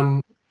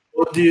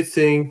 What do you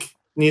think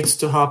needs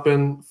to happen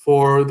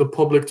for the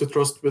public to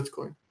trust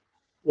Bitcoin?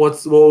 What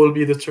will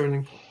be the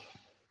turning point?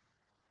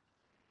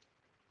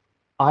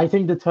 I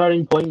think the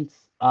turning point,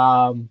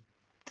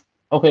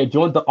 okay, do you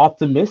want the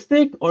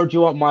optimistic or do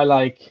you want my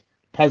like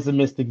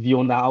pessimistic view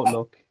on the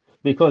outlook?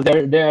 Because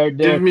they're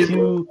Give me the.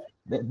 two.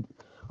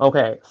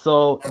 Okay,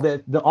 so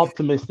the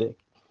optimistic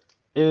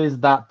is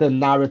that the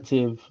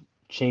narrative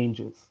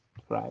changes,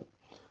 right?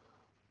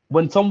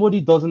 When somebody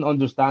doesn't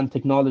understand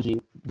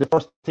technology, the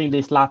first thing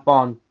they slap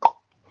on,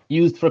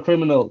 used for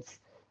criminals,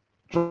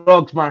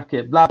 drugs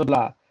market, blah blah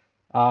blah,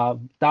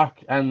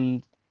 dark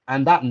and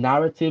that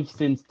narrative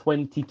since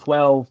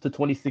 2012 to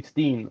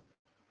 2016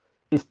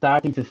 is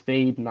starting to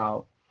fade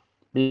now,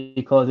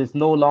 because it's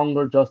no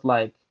longer just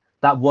like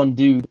that one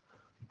dude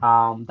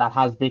that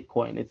has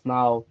Bitcoin. It's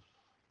now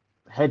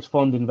hedge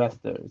fund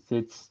investors,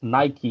 it's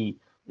Nike,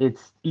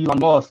 it's Elon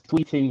Musk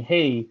tweeting,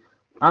 "Hey,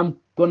 I'm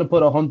gonna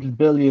put 100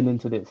 billion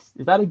into this.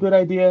 Is that a good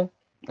idea?"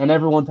 And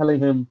everyone telling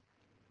him,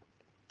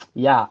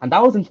 "Yeah." And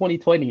that was in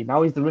 2020.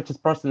 Now he's the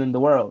richest person in the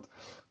world.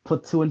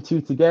 Put two and two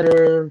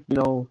together,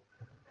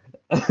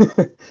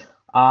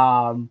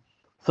 um,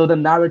 so the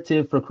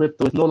narrative for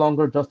crypto is no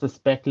longer just a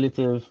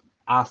speculative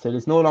asset.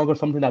 It's no longer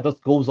something that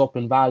just goes up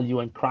in value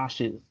and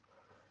crashes.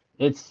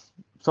 It's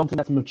something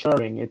that's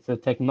maturing. It's a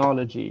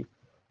technology,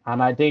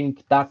 and I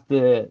think that's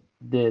the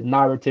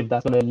narrative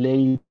that's going to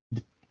lead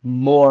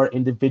more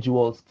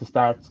individuals to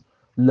start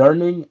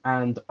learning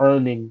and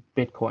earning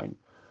Bitcoin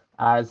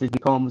as it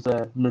becomes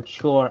a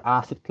mature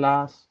asset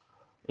class.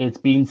 It's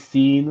being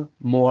seen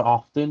more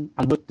often,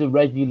 and with the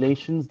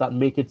regulations that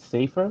make it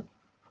safer,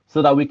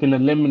 so that we can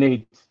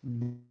eliminate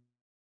the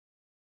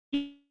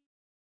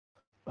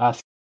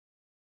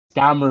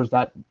scammers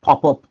that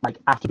pop up like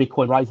after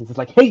Bitcoin rises. It's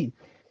like, hey,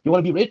 you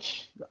want to be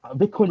rich?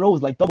 Bitcoin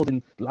rose like doubled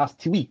in the last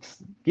 2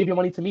 weeks. Give your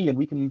money to me, and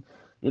we can,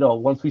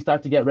 once we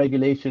start to get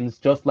regulations,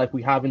 just like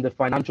we have in the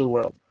financial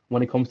world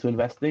when it comes to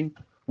investing,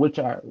 which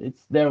are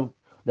it's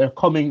they're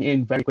coming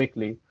in very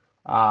quickly.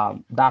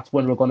 That's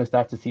when we're going to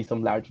start to see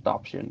some large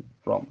adoption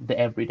from the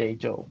everyday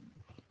Joe.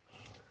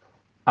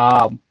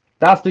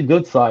 That's the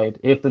good side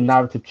if the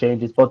narrative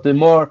changes. But the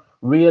more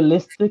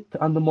realistic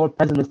and the more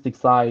pessimistic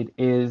side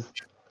is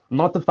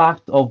not the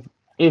fact of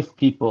if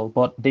people,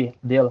 but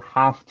they'll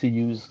have to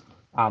use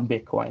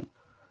Bitcoin.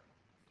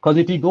 Because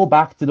if you go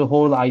back to the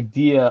whole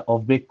idea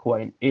of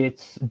Bitcoin,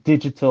 it's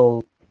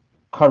digital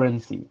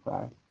currency,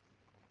 right?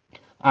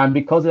 And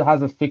because it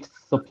has a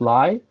fixed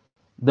supply,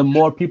 the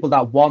more people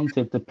that want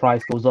it, the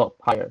price goes up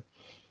higher.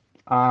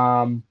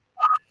 Um,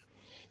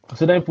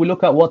 So then if we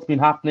look at what's been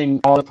happening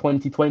all of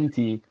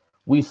 2020,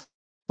 we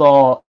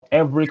saw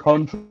every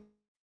country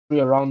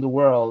around the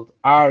world,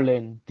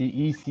 Ireland, the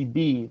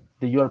ECB,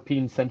 the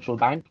European Central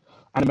Bank,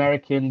 and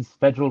Americans'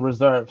 Federal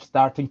Reserve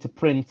starting to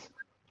print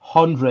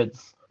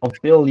hundreds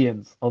of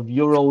billions of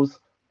euros,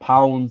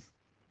 pounds,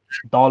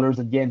 dollars,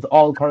 and yens,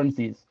 all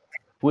currencies,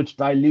 which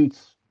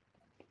dilutes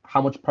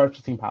how much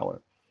purchasing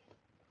power.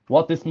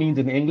 What this means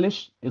in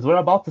English is we're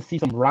about to see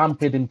some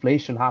rampant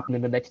inflation happen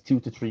in the next 2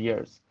 to 3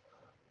 years.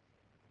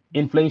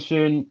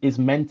 Inflation is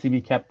meant to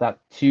be kept at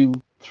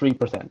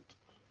 2-3%.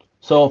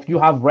 So if you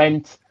have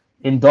rent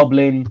in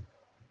Dublin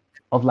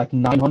of like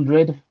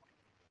 900,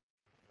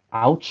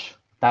 ouch,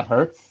 that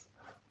hurts.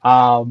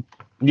 Um,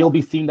 you'll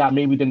be seeing that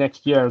maybe the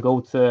next year go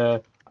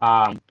to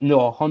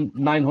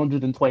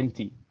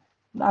 920.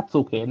 That's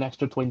okay, an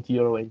extra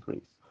 €20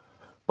 increase.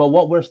 But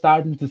what we're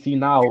starting to see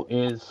now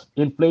is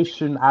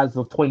inflation as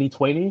of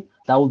 2020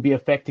 that will be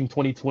affecting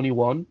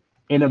 2021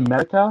 in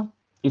America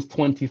is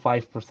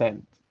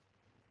 25%.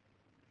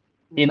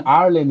 In Mhm.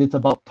 Ireland, it's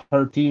about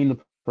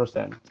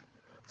 13%.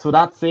 So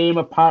that same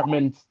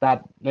apartment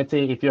that, let's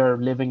say, if you're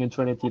living in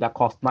Trinity that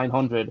cost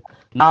 900,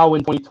 now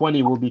in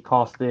 2020 will be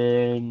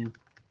costing,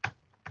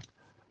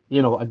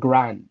 a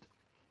grand.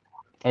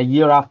 A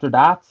year after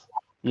that,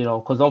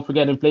 because don't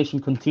forget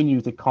inflation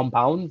continues, it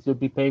compounds, you'll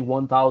be paying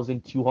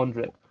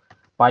 1,200.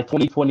 By Mhm.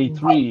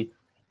 2023,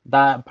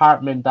 that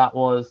apartment that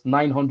was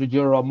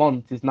 €900 a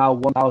month is now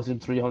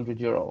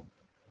 €1,300.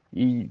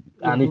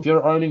 And if Mhm.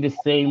 you're earning the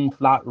same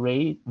flat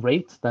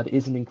rate that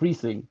isn't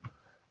increasing,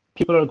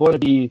 people are going to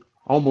be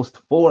almost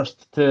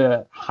forced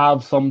to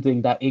have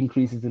something that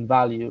increases in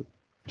value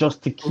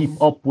just to keep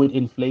Mhm. up with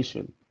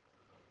inflation.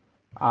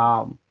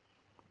 Um,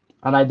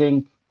 and I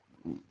think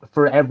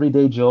for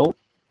everyday Joe,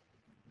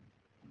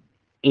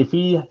 if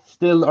he's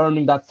still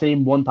earning that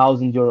same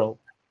 €1,000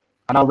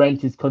 and our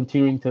rent is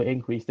continuing to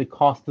increase, the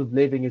cost of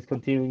living is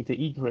continuing to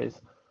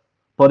increase.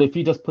 But if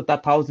you just put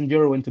that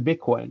 €1,000 into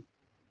Bitcoin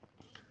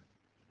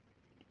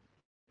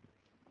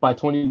by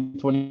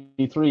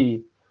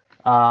 2023,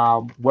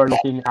 we're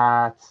looking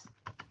at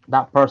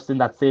that person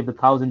that saved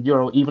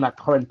 €1,000, even at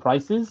current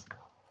prices,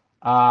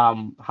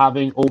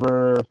 having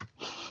over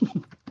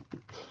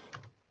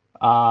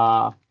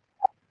uh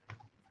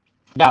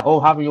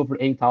having over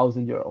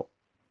 €8,000,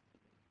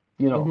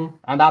 Mhm.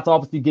 and that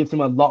obviously gives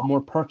him a lot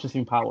more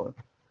purchasing power.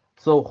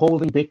 So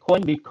holding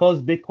Bitcoin,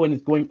 because Bitcoin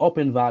is going up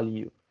in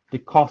value, the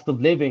cost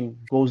of living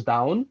goes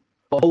down,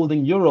 but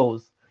holding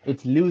euros,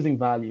 it's losing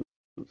value,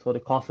 so the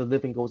cost of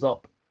living goes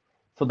up.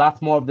 So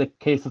that's more of the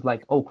case of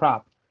like, oh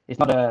crap, it's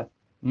not a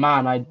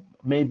man, I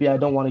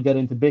don't want to get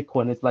into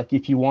Bitcoin. It's like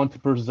if you want to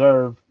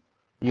preserve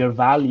your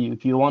value,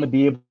 if you want to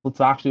be able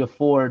to actually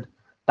afford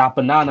that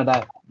banana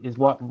that is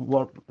what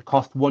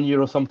cost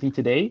 €1 something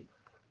today,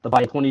 that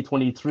by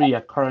 2023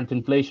 at current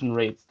inflation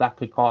rates, that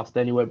could cost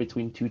anywhere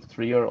between €2 to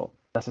 €3.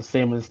 That's the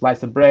same as a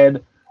slice of bread,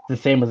 it's the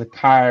same as a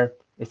car,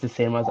 it's the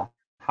same as a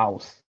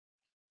house.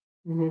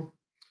 Mhm.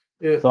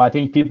 So I Yeah.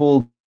 think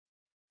people will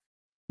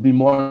be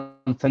more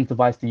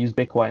incentivized to use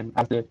Bitcoin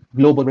as the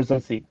global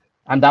reserve currency.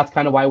 And that's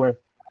kind of why we're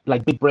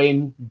like big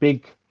brain,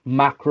 big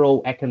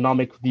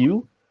macroeconomic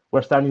view,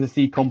 we're starting to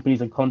see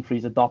companies and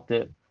countries adopt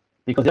it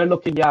because they're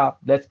looking, yeah,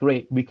 that's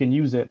great, we can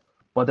use it,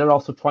 but they're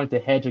also trying to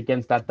hedge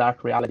against that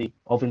dark reality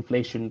of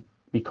inflation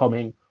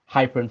becoming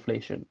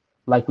hyperinflation,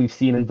 like we've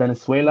seen in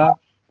Venezuela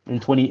in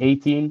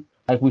 2018,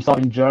 like we saw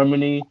in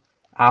Germany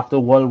after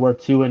World War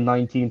II in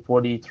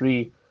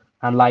 1943,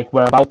 and like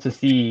we're about to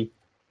see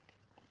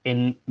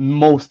in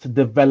most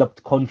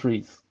developed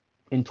countries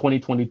in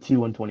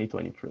 2022 and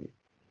 2023.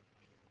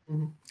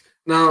 Mhm.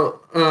 Now,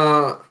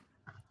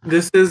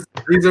 these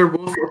are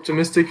both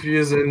optimistic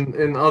views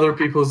in other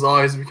people's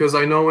eyes because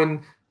I know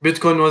when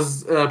Bitcoin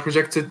was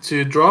projected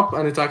to drop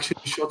and it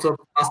actually shot up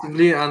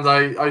massively, and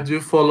I do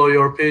follow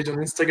your page on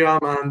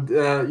Instagram, and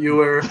you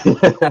were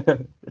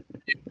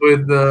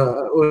with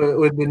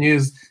the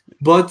news.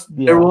 But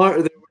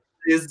Yeah,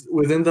 is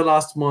within the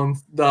last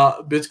month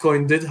that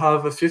Bitcoin did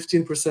have a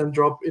 15%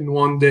 drop in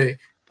one day,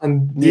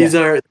 and these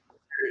yeah. are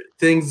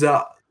things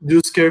that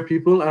do scare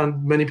people,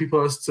 and many people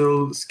are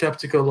still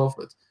skeptical of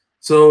it.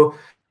 So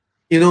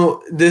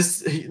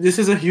this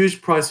is a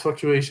huge price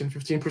fluctuation.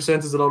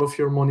 15% is a lot of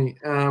your money.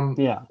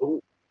 Yeah.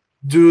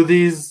 Do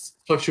these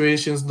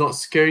fluctuations not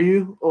scare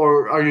you,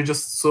 or are you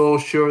just so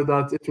sure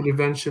that it will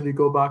eventually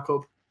go back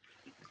up?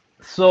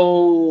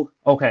 So,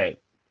 okay,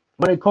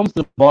 when it comes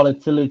to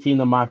volatility in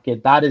the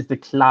market, that is the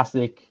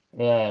classic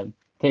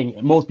thing.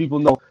 Most people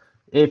know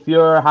if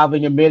you're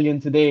having 1 million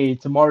today,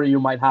 tomorrow you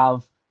might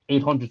have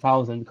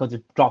 800,000 because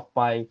it dropped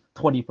by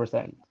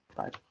 20%,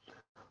 right?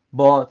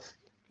 But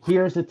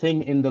here's the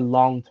thing in the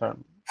long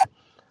term.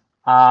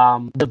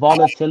 The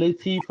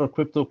volatility for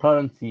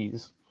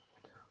cryptocurrencies,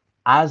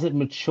 as it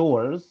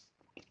matures,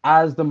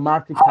 as the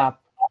market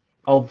cap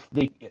of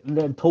the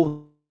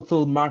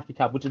total market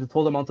cap, which is the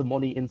total amount of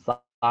money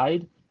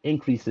inside,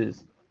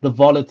 increases, the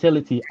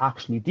volatility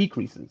actually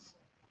decreases.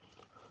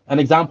 An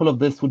example of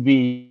this would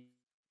be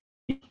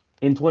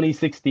in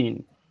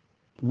 2016,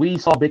 we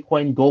saw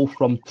Bitcoin go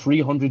from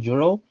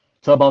 €300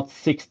 to about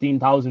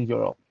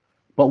 €16,000.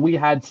 But we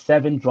had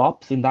 7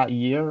 drops in that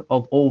year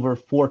of over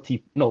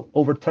 40, no,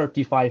 over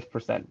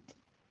 35%.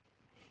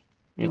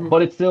 Hmm.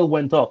 But it still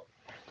went up.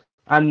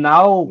 And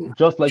now,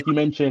 just like you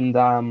mentioned,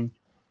 on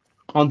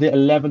the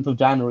 11th of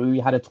January, we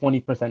had a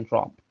 20%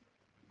 drop,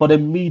 but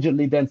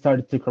immediately then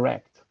started to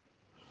correct.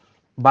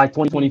 By Hmm.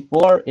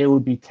 2024, it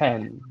would be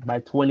 10. By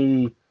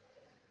 20,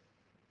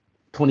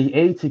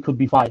 28, it could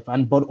be 5.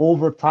 And but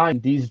over time,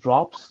 these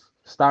drops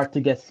start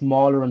to get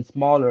smaller and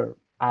smaller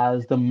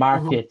as the Mm-hmm.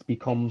 market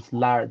becomes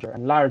larger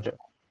and larger.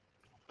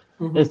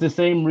 Mm-hmm. It's the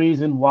same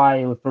reason why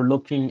if we're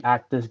looking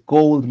at this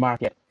gold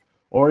market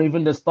or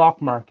even the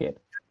stock market,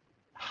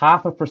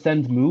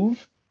 0.5%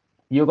 move,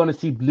 you're going to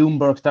see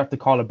Bloomberg start to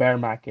call a bear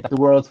market, that the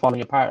world's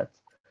falling apart.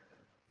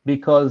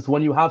 Because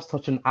when you have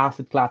such an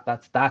asset class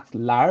that's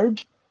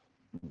large,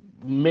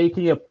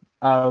 making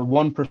a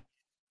 1%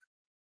 is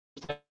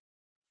talking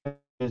of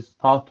billions of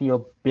dollars.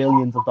 But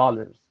the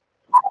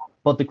cryptocurrency market is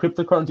still relatively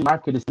small.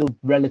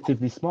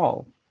 So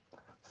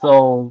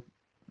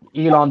Elon putting in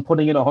 100 billion,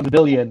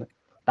 that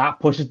pushes the price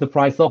up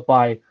by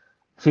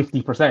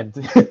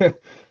 50%.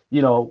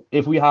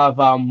 If we have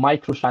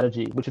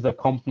MicroStrategy, which is a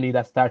company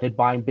that started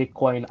buying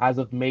Bitcoin as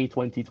of May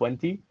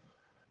 2020,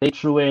 they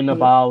threw in Yeah.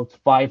 about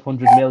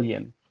 500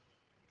 million.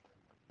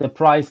 The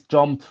price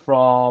jumped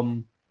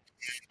from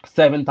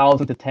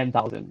 7,000 to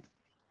 10,000.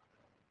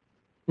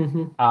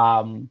 Mm-hmm.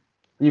 Um,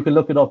 you can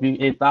look it up.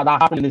 That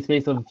happened in the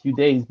space of a few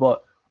days,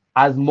 but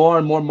as more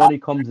and more money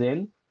comes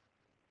in,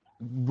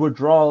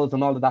 withdrawals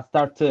and all of that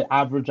start to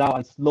average out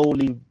and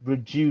slowly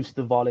reduce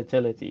the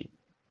volatility.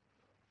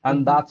 And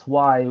Mm-hmm. that's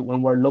why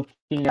when we're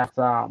looking at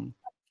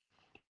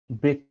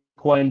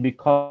Bitcoin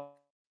becoming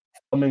a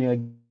global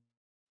reserve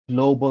currency,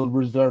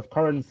 it's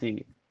going to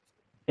just look like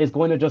every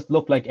Forex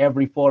market ever,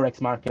 where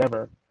you're starting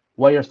to see like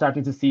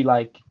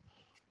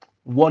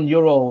 €1 will still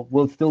be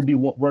worth €1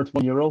 compared to the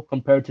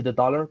dollar, but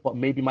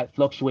maybe might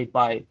fluctuate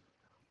by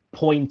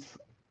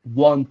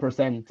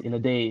 0.1% in a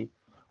day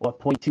or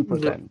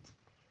Yeah. 0.2%.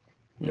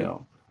 you Yeah.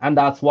 know. And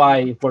that's why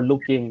if we're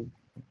looking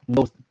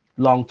most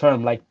long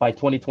term, like by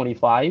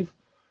 2025,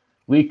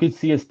 we could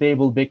see a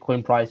stable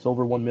Bitcoin price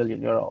over €1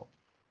 million.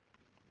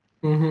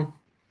 Mm-hmm.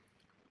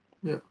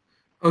 Yeah.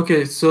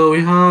 Okay, so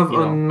we have You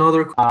know,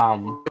 another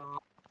um,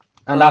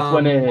 and that's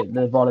when um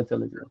the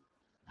volatility.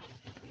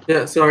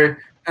 yeah, sorry.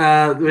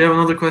 We have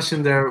another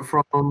question there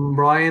from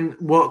Brian.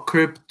 What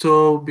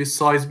crypto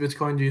besides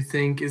Bitcoin do you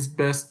think is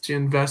best to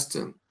invest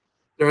in?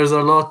 There's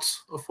a lot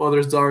of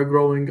others that are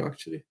growing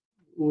actually.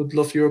 Would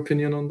love your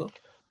opinion on that.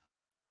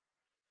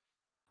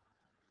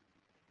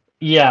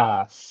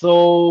 Yeah,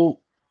 so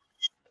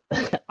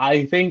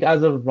I think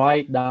as of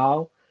right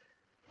now,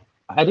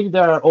 I think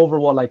there are over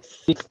what like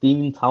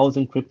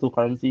 16,000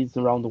 cryptocurrencies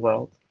around the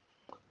world.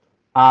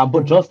 But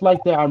Mm-hmm. just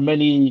like there are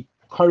many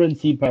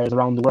currency pairs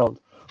around the world,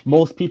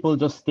 most people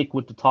just stick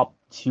with the top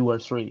two or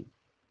three.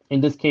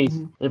 In this case,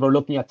 Mm-hmm. if we're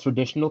looking at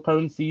traditional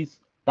currencies,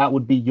 that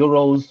would be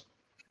euros,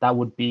 that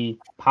would be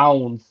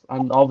pounds,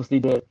 and obviously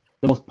the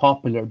most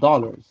popular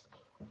dollars.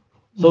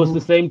 So it's the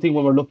Mm-hmm. same thing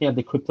when we're looking at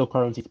the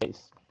cryptocurrency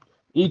space.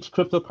 Each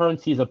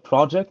cryptocurrency is a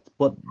project,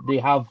 but they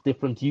have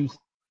different uses.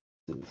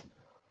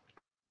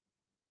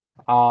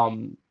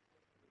 Um,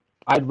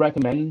 I'd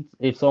recommend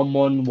if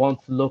someone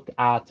wants to look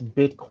at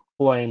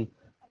Bitcoin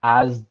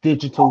as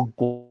digital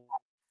gold,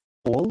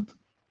 a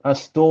store of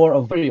value,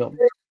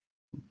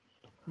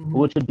 which would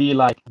Mm-hmm. be like the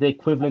equivalent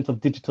of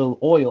digital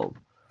oil.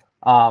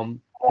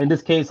 In this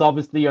case,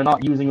 obviously, you're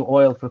not using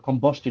oil for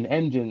combustion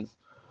engines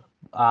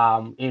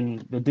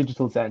in the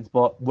digital sense,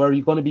 but where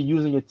you're going to be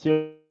using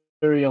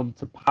Ethereum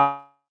to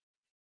power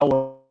the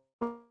new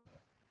internet age.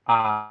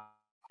 When we're talking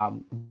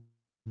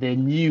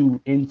about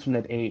having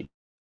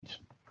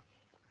applications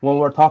like Nike's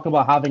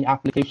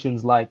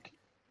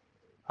crypto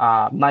kicks,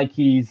 that's going to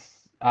be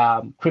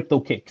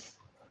built on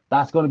top of a blockchain.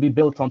 Not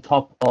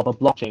necessarily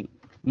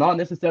Bitcoin's blockchain,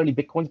 but it could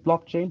be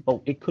and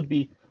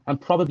probably is on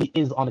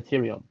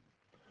Ethereum.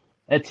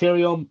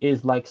 Ethereum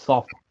is like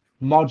software,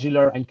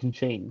 modular and can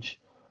change,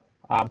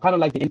 kind of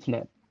like the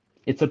internet.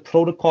 It's a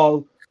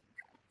protocol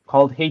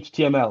called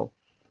HTML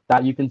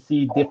that you can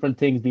see different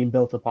things being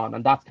built upon,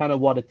 and that's kind of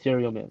what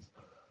Ethereum is.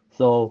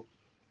 So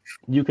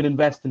you can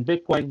invest in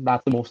Bitcoin.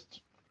 That's the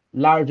most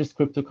largest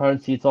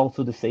cryptocurrency. It's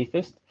also the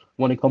safest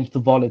when it comes to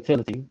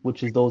volatility,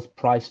 which is those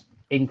price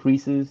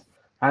increases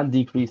and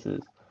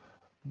decreases.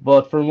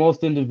 But for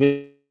most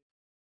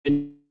individuals, there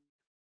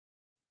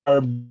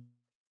are many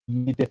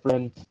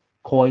different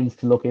coins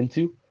to look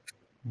into.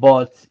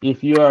 But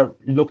if you are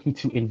looking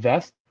to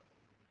invest,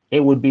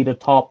 it would be the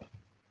top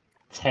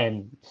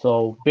 10.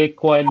 So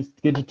Bitcoin's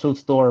digital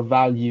store of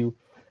value,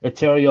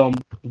 Ethereum,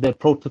 the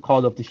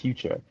protocol of the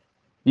future.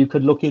 You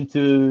could look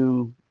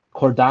into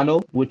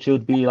Cardano, which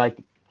would be like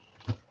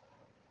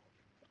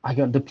I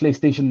got the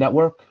PlayStation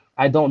Network.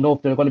 I don't know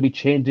if they're going to be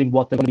changing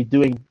what they're going to be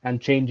doing and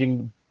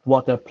changing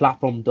what their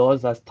platform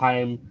does as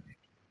time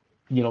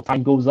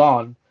goes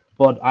on.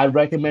 But I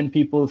recommend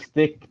people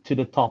stick to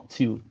the top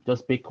two,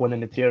 just Bitcoin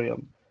and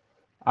Ethereum.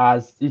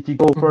 As if you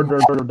go Mm-hmm. further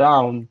and further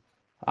down,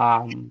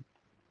 um,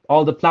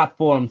 all the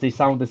platforms they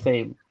sound the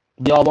same.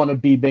 They all want to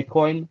be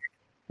Bitcoin.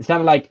 It's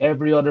kind of like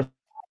every other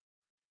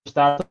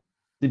startup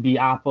to be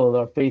Apple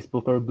or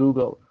Facebook or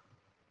Google.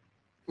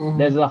 There's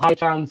Mm-hmm. a high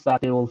chance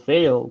that they will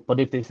fail, but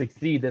if they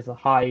succeed, there's a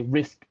high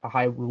risk, a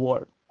high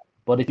reward.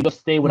 But if you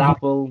just stay with Mm-hmm.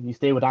 Apple, you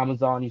stay with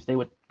Amazon, you stay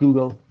with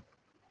Google,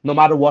 no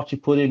matter what you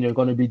put in, you're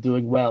going to be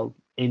doing well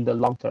in the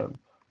long term.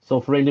 So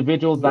for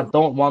individuals Yeah. that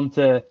don't want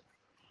to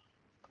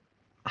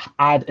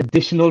add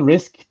additional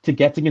risk to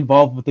getting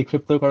involved with the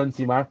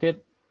cryptocurrency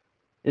market.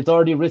 It's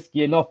already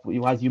risky enough,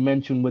 as you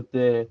mentioned, with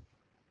the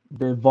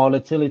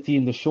volatility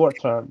in the short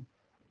term.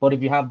 But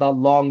if you have that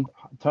long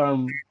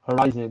term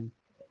horizon,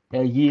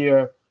 a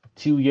year,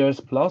 2 years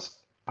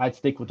plus, I'd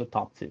stick with the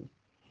top two.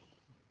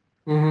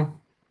 Mm-hmm.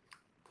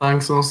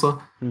 Thanks,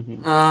 also.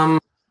 Hmm. I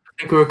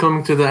think we're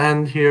coming to the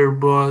end here,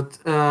 but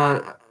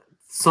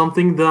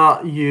something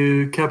that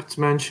you kept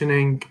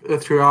mentioning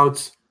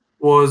throughout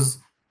was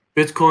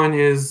Bitcoin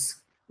is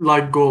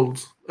like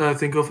gold.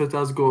 Think of it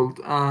as gold.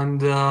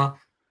 And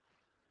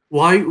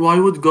why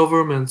would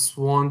governments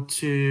want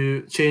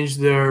to change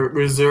their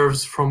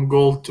reserves from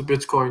gold to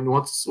Bitcoin?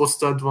 What's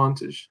the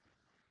advantage?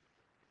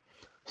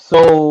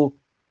 So,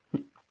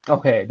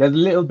 okay, there's a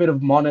little bit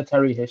of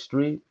monetary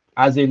history,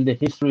 as in the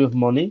history of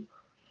money.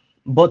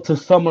 But to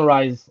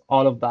summarize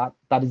all of that,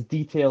 that is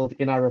detailed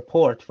in our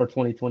report for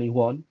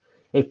 2021.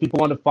 If people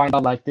want to find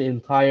out like the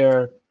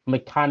entire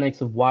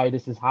mechanics of why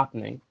this is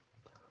happening,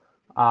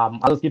 I'll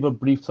just give a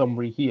brief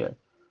summary here.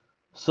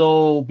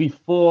 So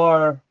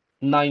before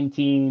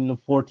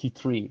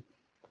 1943,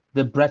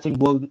 the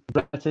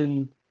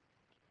Bretton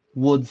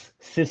Woods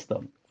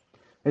system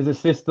is a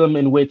system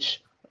in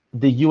which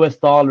the US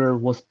dollar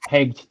was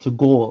pegged to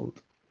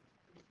gold.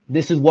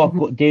 This is what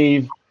Mhm.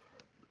 gave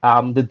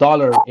the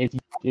dollar its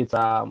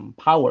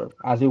power,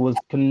 as it was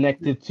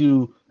connected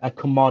to a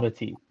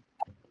commodity.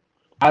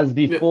 As Yeah.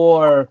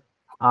 before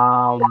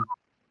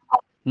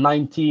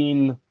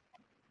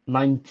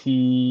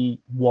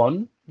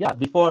 1991, yeah,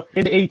 before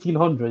in the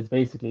 1800s,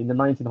 basically in the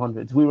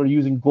 1900s, we were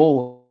using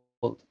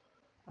gold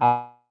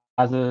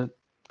as a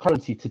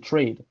currency to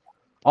trade.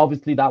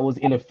 Obviously, that was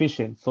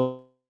inefficient,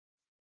 so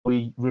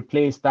we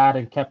replaced that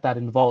and kept that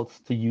in vaults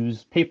to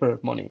use paper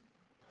money.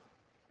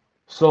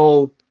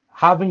 So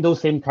having those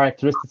same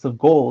characteristics of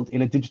gold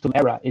in a digital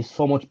era is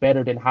so much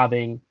better than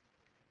having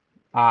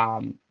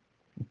um,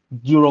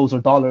 euros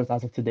or dollars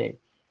as of today.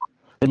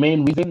 The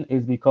main reason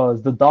is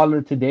because the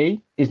dollar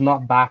today is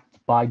not backed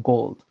by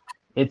gold.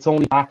 It's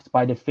only backed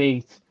by the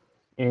faith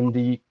in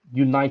the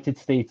United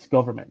States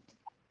government.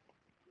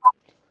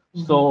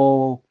 Mhm.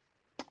 So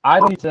I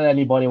don't need to tell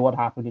anybody what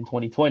happened in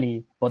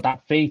 2020, but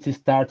that faith is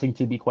starting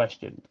to be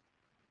questioned.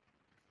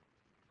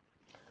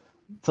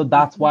 So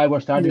that's why we're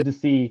Yeah. starting to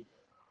see,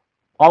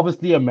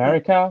 obviously,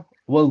 America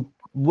will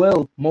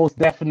most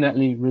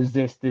definitely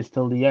resist this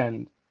till the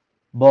end.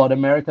 But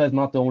America is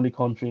not the only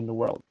country in the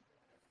world.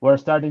 We're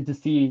starting to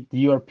see the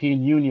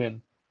European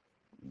Union,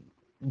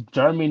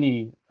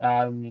 Germany,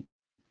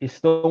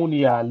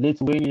 Estonia,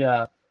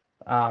 Lithuania,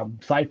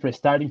 Cyprus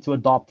starting to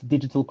adopt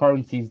digital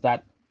currencies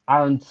that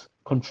aren't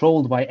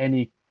controlled by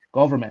any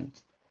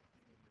government.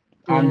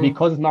 And Mhm.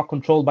 because it's not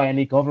controlled by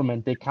any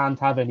government, they can't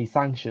have any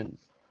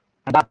sanctions.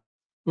 And that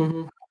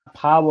Mhm.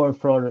 power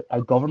for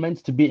a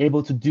government to be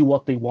able to do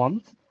what they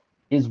want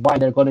is why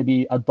they're going to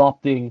be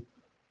adopting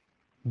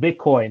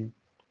Bitcoin,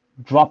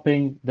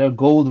 dropping their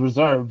gold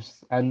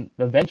reserves, and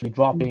eventually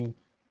dropping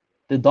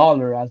the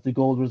dollar as the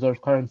gold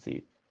reserve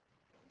currency.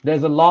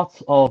 There's a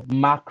lot of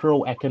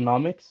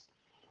macroeconomics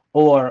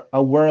or a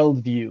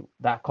worldview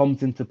that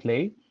comes into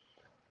play.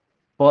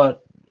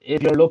 But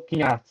if you're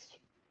looking at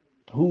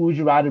who would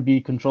you rather be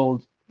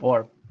controlled,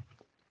 or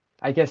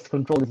I guess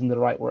controlled isn't the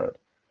right word,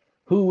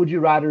 who would you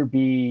rather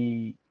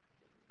be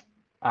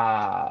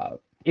uh,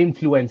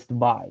 influenced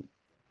by?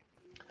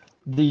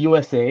 The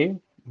USA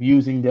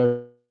using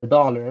their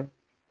dollar,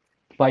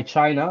 by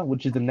China,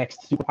 which is the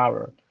next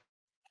superpower,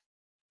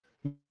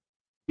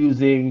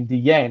 using the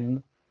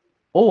yen,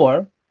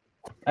 or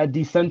a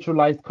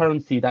decentralized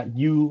currency that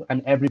you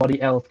and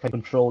everybody else can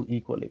control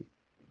equally.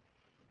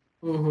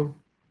 Mhm.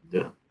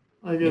 Yeah.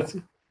 I Yeah. get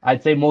you.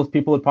 I'd say most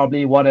people would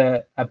probably want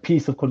a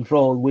piece of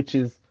control, which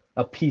is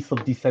a piece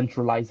of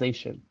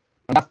decentralization.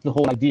 And that's the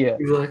whole idea,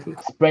 Exactly.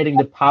 spreading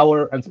the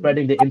power and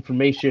spreading the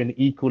information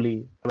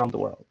equally around the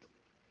world.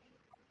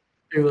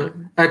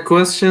 Exactly. A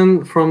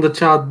question from the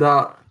chat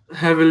that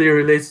heavily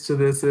relates to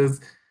this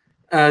is,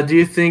 do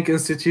you think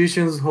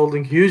institutions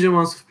holding huge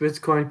amounts of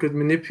Bitcoin could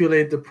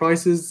manipulate the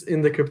prices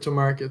in the crypto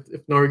market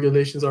if no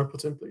regulations are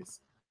put in place?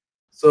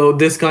 So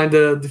this kind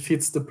of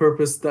defeats the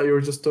purpose that you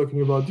were just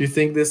talking about. Do you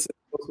think this is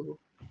possible?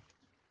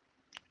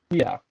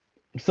 Yeah.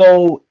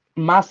 So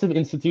massive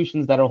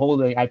institutions that are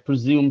holding, I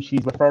presume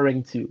she's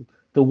referring to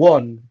the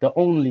one, the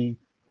only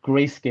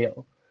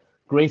Grayscale.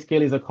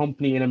 Grayscale is a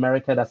company in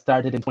America that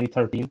started in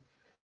 2013,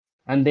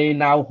 and they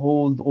now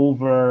hold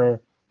over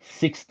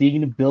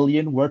 16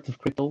 billion worth of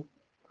crypto.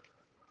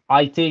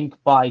 I think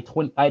by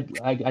 20,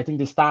 I think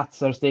the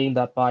stats are saying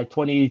that by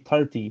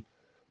 2030,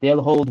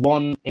 they'll hold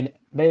one in,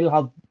 they'll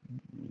have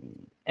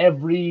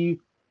every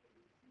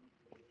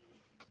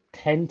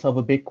tenth of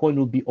a Bitcoin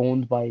will be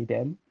owned by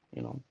them,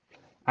 you know.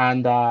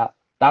 And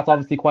that's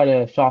obviously quite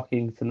a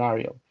shocking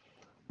scenario.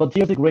 But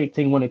here's the great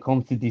thing when it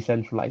comes to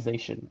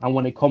decentralization and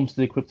when it comes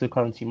to the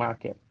cryptocurrency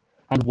market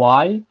and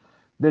why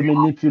the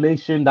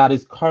manipulation that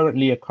is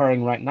currently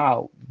occurring right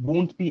now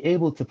won't be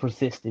able to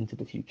persist into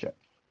the future.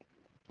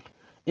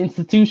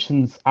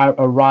 Institutions are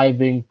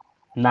arriving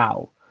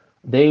now.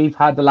 They've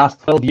had the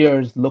last 12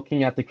 years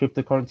looking at the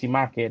cryptocurrency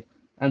market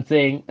and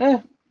saying,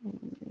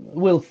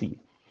 we'll see.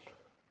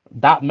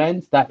 That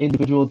meant that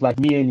individuals like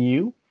me and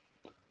you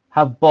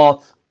have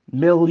bought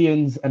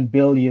millions and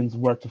billions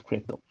worth of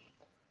crypto.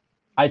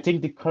 I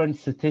think the current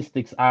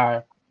statistics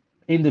are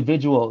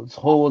individuals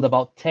hold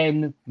about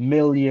 10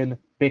 million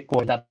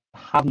Bitcoin that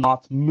have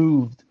not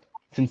moved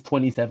since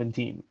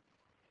 2017.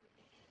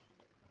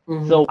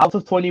 Mm-hmm. So out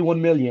of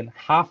 21 million,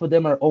 half of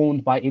them are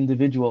owned by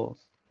individuals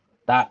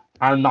that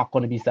are not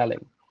going to be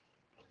selling.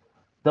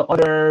 The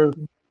other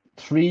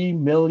 3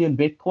 million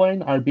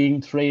Bitcoin are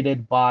being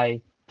traded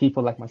by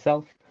people like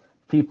myself,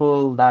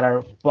 people that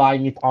are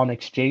buying it on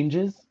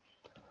exchanges.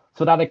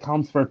 So that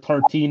accounts for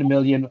 13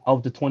 million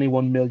of the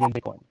 21 million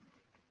Bitcoin.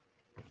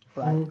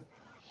 Right.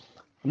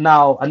 Mm-hmm.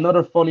 Now,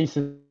 another funny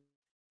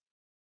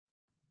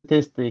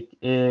statistic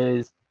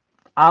is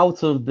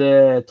out of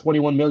the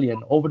 21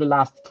 million over the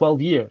last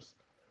 12 years,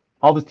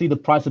 obviously the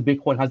price of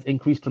Bitcoin has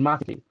increased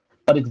dramatically,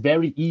 but it's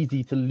very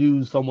easy to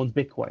lose someone's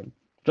Bitcoin,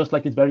 just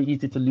like it's very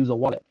easy to lose a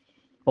wallet.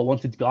 But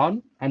once it's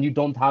gone and you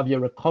don't have your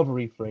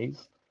recovery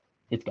phrase,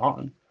 it's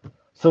gone.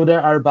 So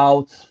there are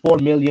about 4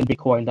 million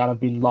Bitcoin that have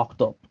been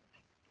locked up.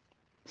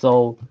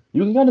 So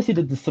you can kind of see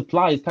that the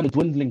supply is kind of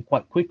dwindling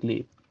quite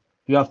quickly.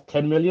 You have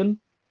 10 million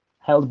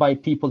held by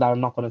people that are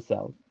not going to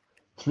sell,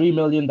 3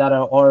 million that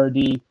are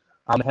already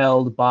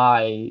held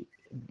by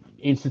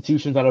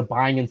institutions that are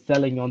buying and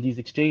selling on these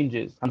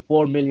exchanges, and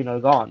 4 million are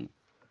gone.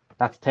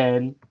 That's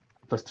 10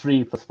 plus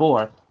 3 plus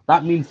 4.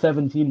 That means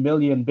 17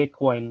 million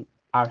Bitcoin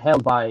are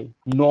held by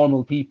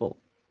normal people.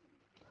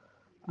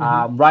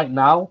 Mm-hmm. Right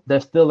now,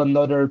 there's still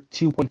another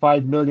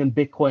 2.5 million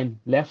Bitcoin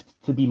left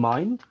to be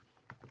mined.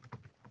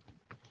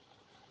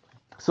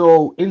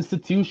 So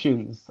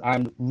institutions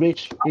and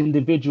rich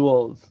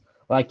individuals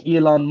like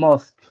Elon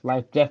Musk,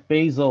 like Jeff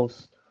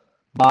Bezos,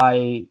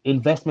 by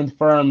investment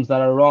firms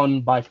that are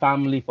run by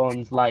family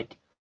funds like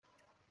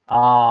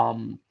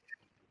um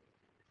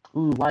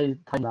why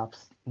time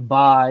lapse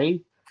by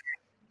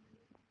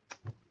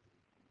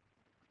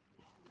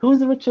who's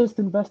the richest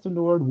investor in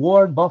the world?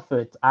 Warren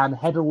Buffett and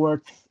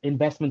Hedderworth's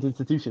investment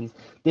institutions.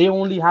 They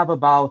only have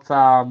about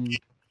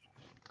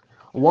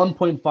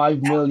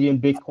 1.5 million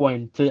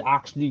Bitcoin to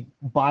actually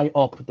buy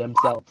up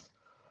themselves.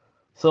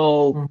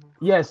 So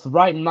yes,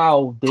 right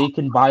now they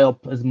can buy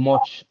up as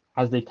much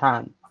as they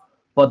can,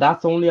 but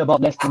that's only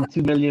about less than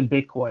 2 million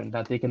Bitcoin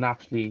that they can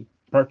actually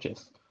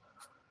purchase.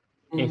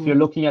 If you're Mm-hmm.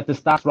 looking at the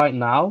stats right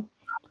now,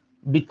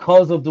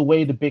 because of the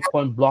way the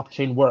Bitcoin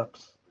blockchain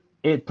works,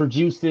 it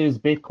produces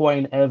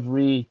Bitcoin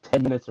every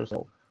 10 minutes or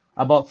so,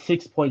 about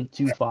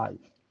 6.25.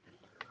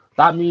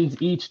 That means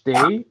each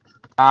day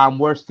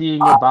we're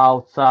seeing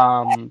about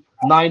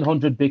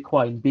 900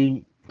 Bitcoin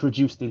being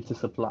produced into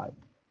supply.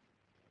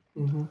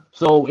 Mm-hmm.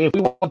 So if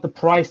we want the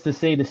price to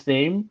stay the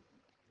same,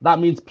 that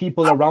means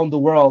people around the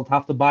world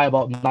have to buy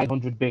about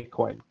 900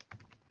 Bitcoin.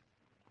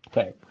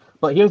 Okay.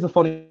 But here's the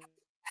funny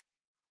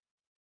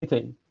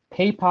thing.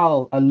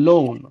 PayPal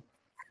alone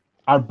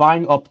are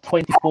buying up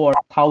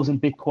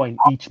 24,000 Bitcoin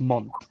each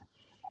month.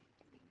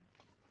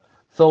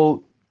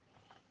 So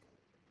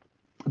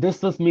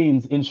this just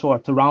means, in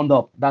short, to round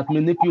up, that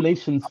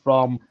manipulations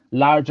from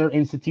larger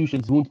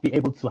institutions won't be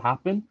able to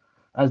happen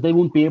as they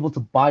won't be able to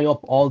buy up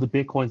all the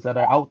Bitcoins that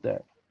are out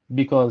there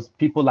because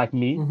people like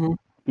me, Mm-hmm.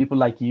 people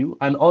like you,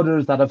 and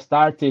others that have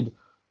started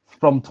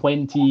from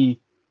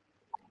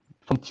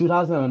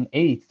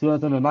 2008,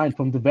 2009,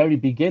 from the very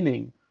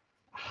beginning,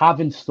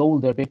 haven't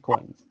sold their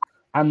Bitcoins.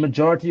 And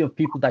majority of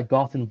people that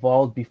got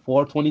involved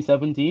before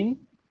 2017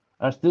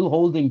 are still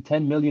holding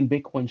 10 million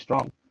Bitcoin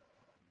strong.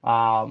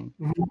 Um,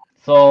 Mm-hmm.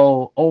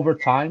 so over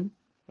time,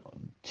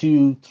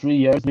 2, 3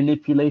 years,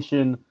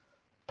 manipulation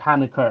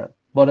can occur.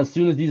 But as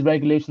soon as these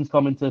regulations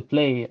come into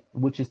play,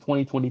 which is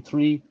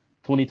 2023,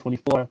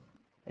 2024,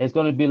 it's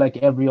going to be like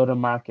every other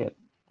market.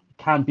 It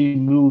can't be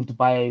moved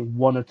by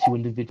one or two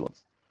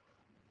individuals.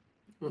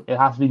 It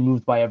has to be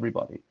moved by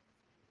everybody.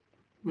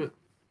 Yeah.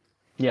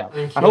 Yeah,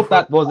 Thank I you hope for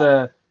that was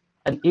a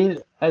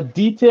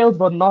detailed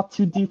but not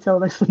too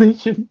detailed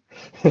explanation.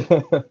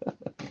 that.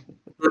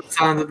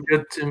 Sounded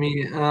good to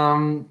me.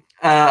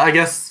 I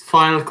guess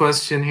final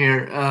question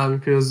here,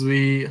 because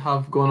we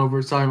have gone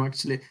over time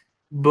actually.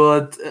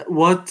 But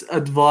what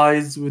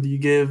advice would you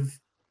give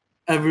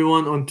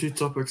everyone on two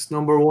topics?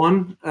 Number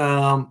one,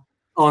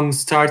 on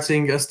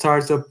starting a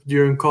startup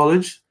during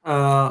college,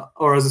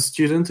 or as a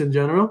student in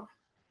general.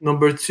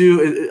 Number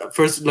two,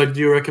 first, like, do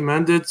you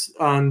recommend it?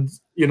 And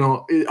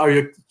are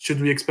you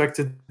should we expect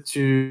it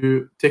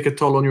to take a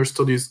toll on your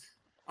studies?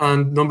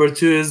 And number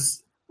two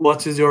is,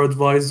 what is your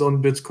advice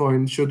on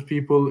Bitcoin? Should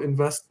people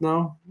invest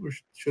now or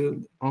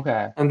shouldn't?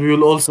 Okay, And we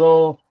will also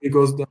so it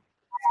goes down.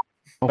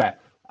 okay,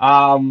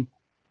 um,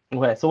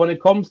 okay. So when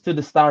it comes to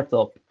the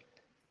startup,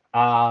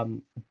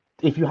 um,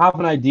 if you have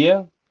an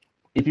idea,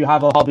 if you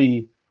have a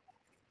hobby,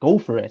 go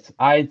for it.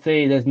 I'd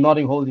say there's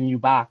nothing holding you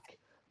back.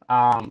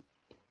 Um,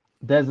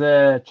 there's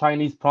a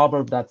Chinese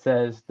proverb that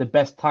says the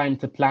best time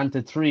to plant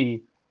a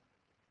tree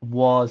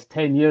was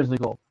 10 years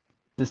ago.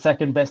 The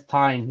second best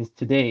time is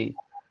today.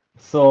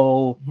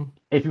 So Mhm.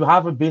 if you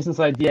have a business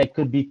idea, it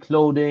could be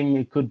clothing,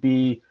 it could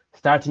be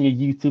starting a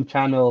YouTube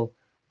channel,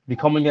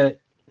 becoming a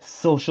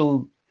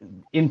social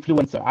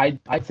influencer.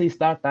 I'd say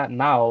start that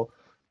now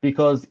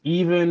because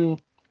even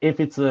if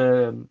it's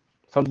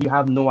something you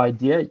have no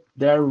idea,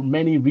 there are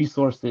many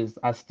resources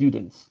as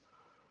students.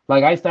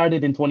 Like I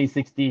started in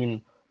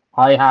 2016,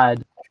 I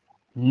had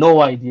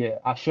no idea.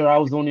 Sure, I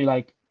was only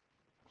like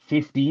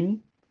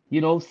 15,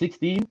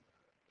 16.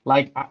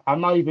 Like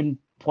I'm not even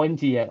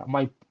 20 yet.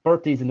 My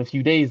birthday's in a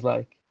few days,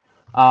 like.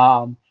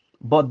 Um,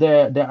 but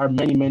there are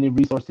many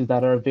resources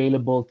that are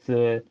available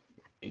to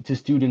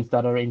students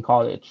that are in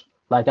college.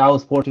 Like I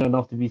was fortunate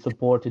enough to be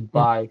supported Mhm.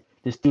 by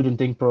the Student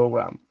Think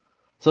program.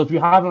 So if you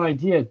have an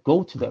idea,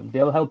 go to them.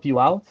 They'll help you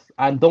out,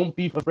 and don't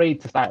be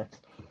afraid to start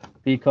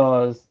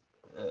because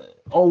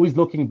always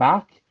looking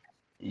back,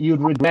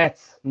 you'd regret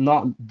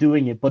not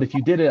doing it. But if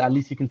you did it, at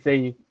least you can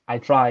say, I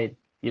tried,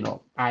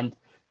 and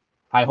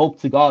I hope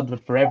to God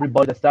that for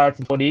everybody that starts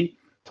in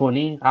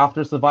 2020,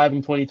 after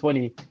surviving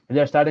 2020, if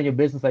they're starting a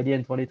business idea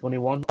in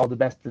 2021, all the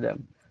best to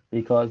them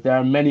because there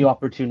are many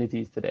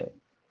opportunities today.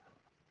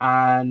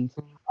 And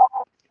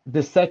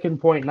the second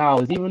point now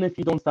is even if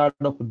you don't start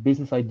up a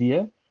business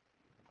idea,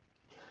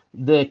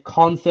 the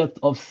concept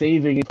of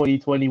saving in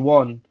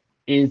 2021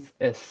 is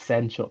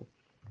essential.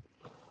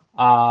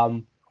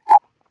 Um,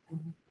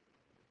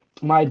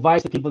 my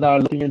advice to people that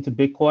are looking into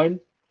Bitcoin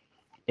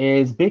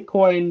is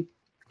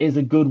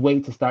a good way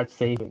to start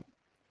saving.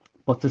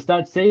 But to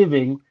start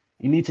saving,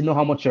 you need to know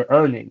how much you're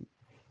earning.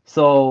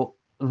 So,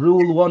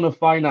 rule one of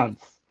finance,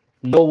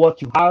 know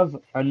what you have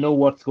and know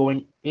what's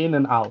going in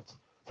and out.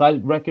 So, I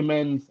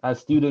recommend as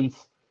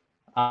students,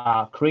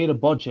 create a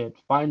budget,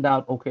 find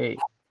out, okay,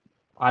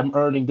 I'm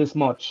earning this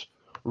much,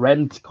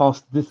 rent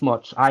costs this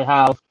much, I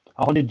have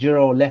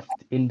 €100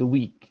 left in the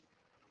week.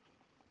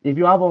 If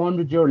you have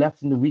 €100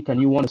 left in the week and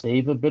you want to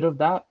save a bit of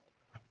that,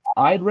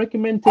 I'd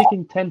recommend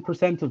taking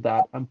 10% of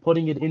that and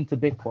putting it into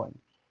Bitcoin.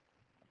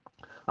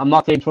 I'm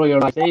not saying throw your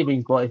life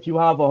savings, but if you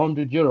have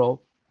 €100,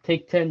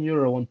 take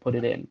 €10 and put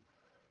it in.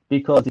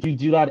 Because if you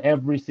do that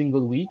every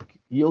single week,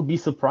 you'll be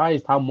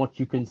surprised how much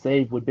you can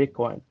save with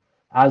Bitcoin.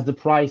 As the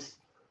price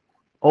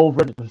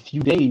over a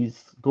few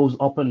days goes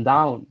up and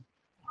down.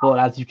 But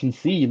as you can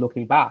see,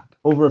 looking back,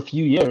 over a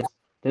few years,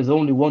 there's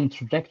only one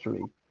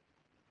trajectory.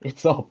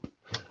 It's up.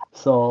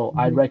 So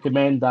I'd Mhm.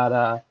 recommend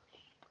that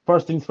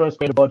first things first,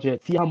 create a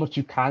budget, see how much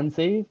you can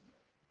save,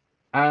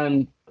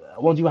 and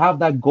once you have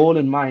that goal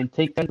in mind,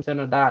 take 10%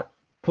 of that,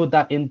 put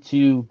that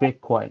into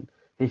Bitcoin.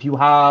 If you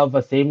have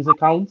a savings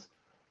account,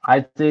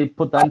 I'd say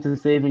put that into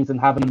savings and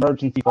have an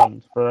emergency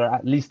fund for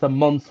at least a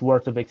month's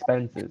worth of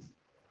expenses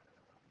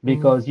Mhm.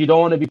 because you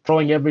don't want to be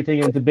throwing everything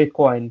into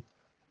Bitcoin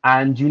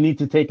and you need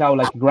to take out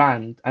like a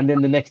grand and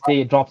then the next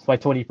day it drops by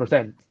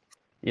 20%,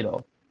 you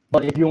know.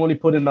 But if you only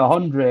put in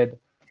 100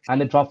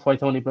 and it drops by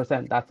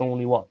 20%, that's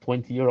only what,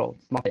 €20.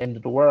 It's not the end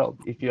of the world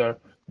if you're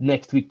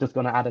next week just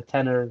going to add a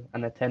tenner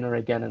and a tenner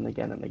again and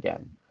again and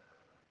again.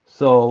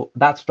 So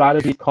that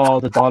strategy is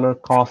called the dollar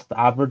cost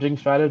averaging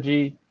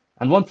strategy.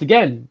 And once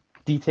again,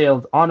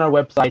 detailed on our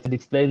website, it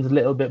explains a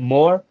little bit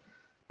more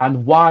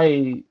and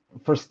why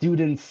for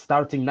students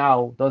starting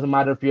now, doesn't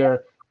matter if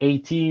you're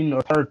 18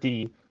 or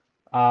 30,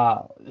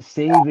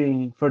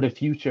 saving for the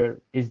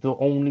future is the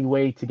only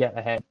way to get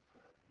ahead.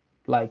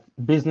 Like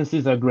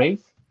businesses are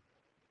great.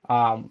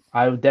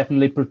 I would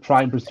definitely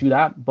try and pursue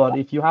that. But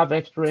if you have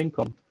extra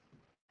income,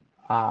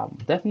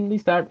 definitely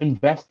start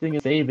investing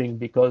and saving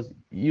because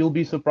you'll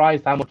be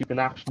surprised how much you can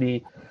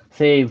actually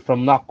save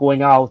from not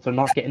going out or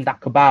not getting that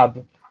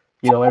kebab,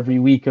 every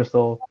week or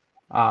so.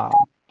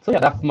 So yeah,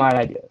 that's my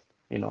idea.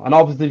 And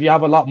obviously if you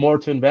have a lot more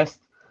to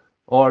invest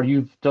or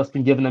you've just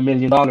been given $1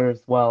 million,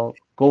 well,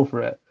 go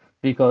for it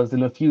because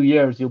in a few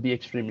years you'll be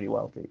extremely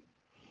wealthy.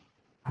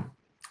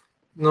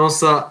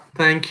 Nosa,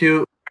 thank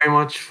you very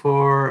much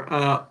for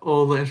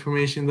all the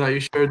information that you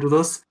shared with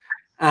us.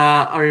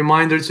 A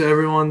reminder to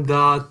everyone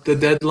that the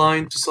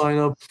deadline to sign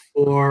up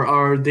for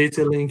our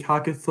Data Link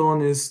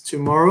hackathon is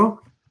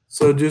tomorrow.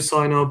 So do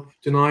sign up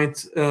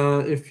tonight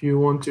if you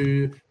want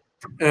to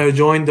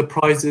join. The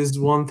prize is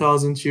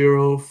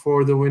 €1,000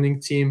 for the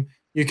winning team.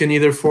 You can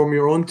either form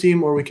your own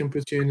team or we can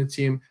put you in a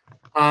team.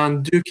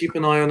 And do keep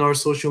an eye on our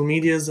social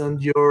medias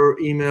and your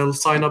email.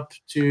 Sign up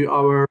to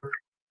our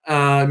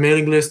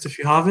mailing list if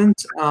you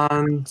haven't,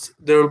 and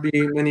there will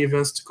be many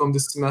events to come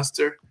this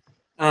semester.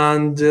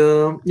 And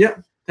yeah,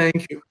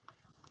 thank you.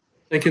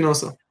 Thank you,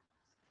 Nosa.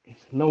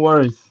 No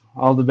worries.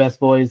 All the best,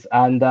 boys.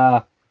 And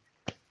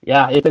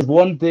yeah, if there's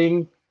one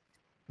thing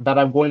that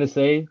I'm going to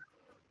say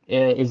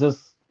is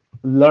just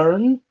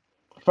learn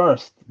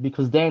first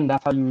because then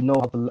that's how you know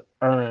how to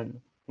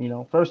earn.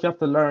 First you have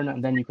to learn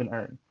and then you can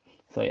earn.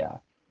 So yeah,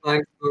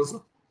 Thanks,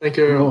 Nosa. Thank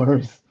you, no everyone.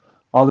 worries.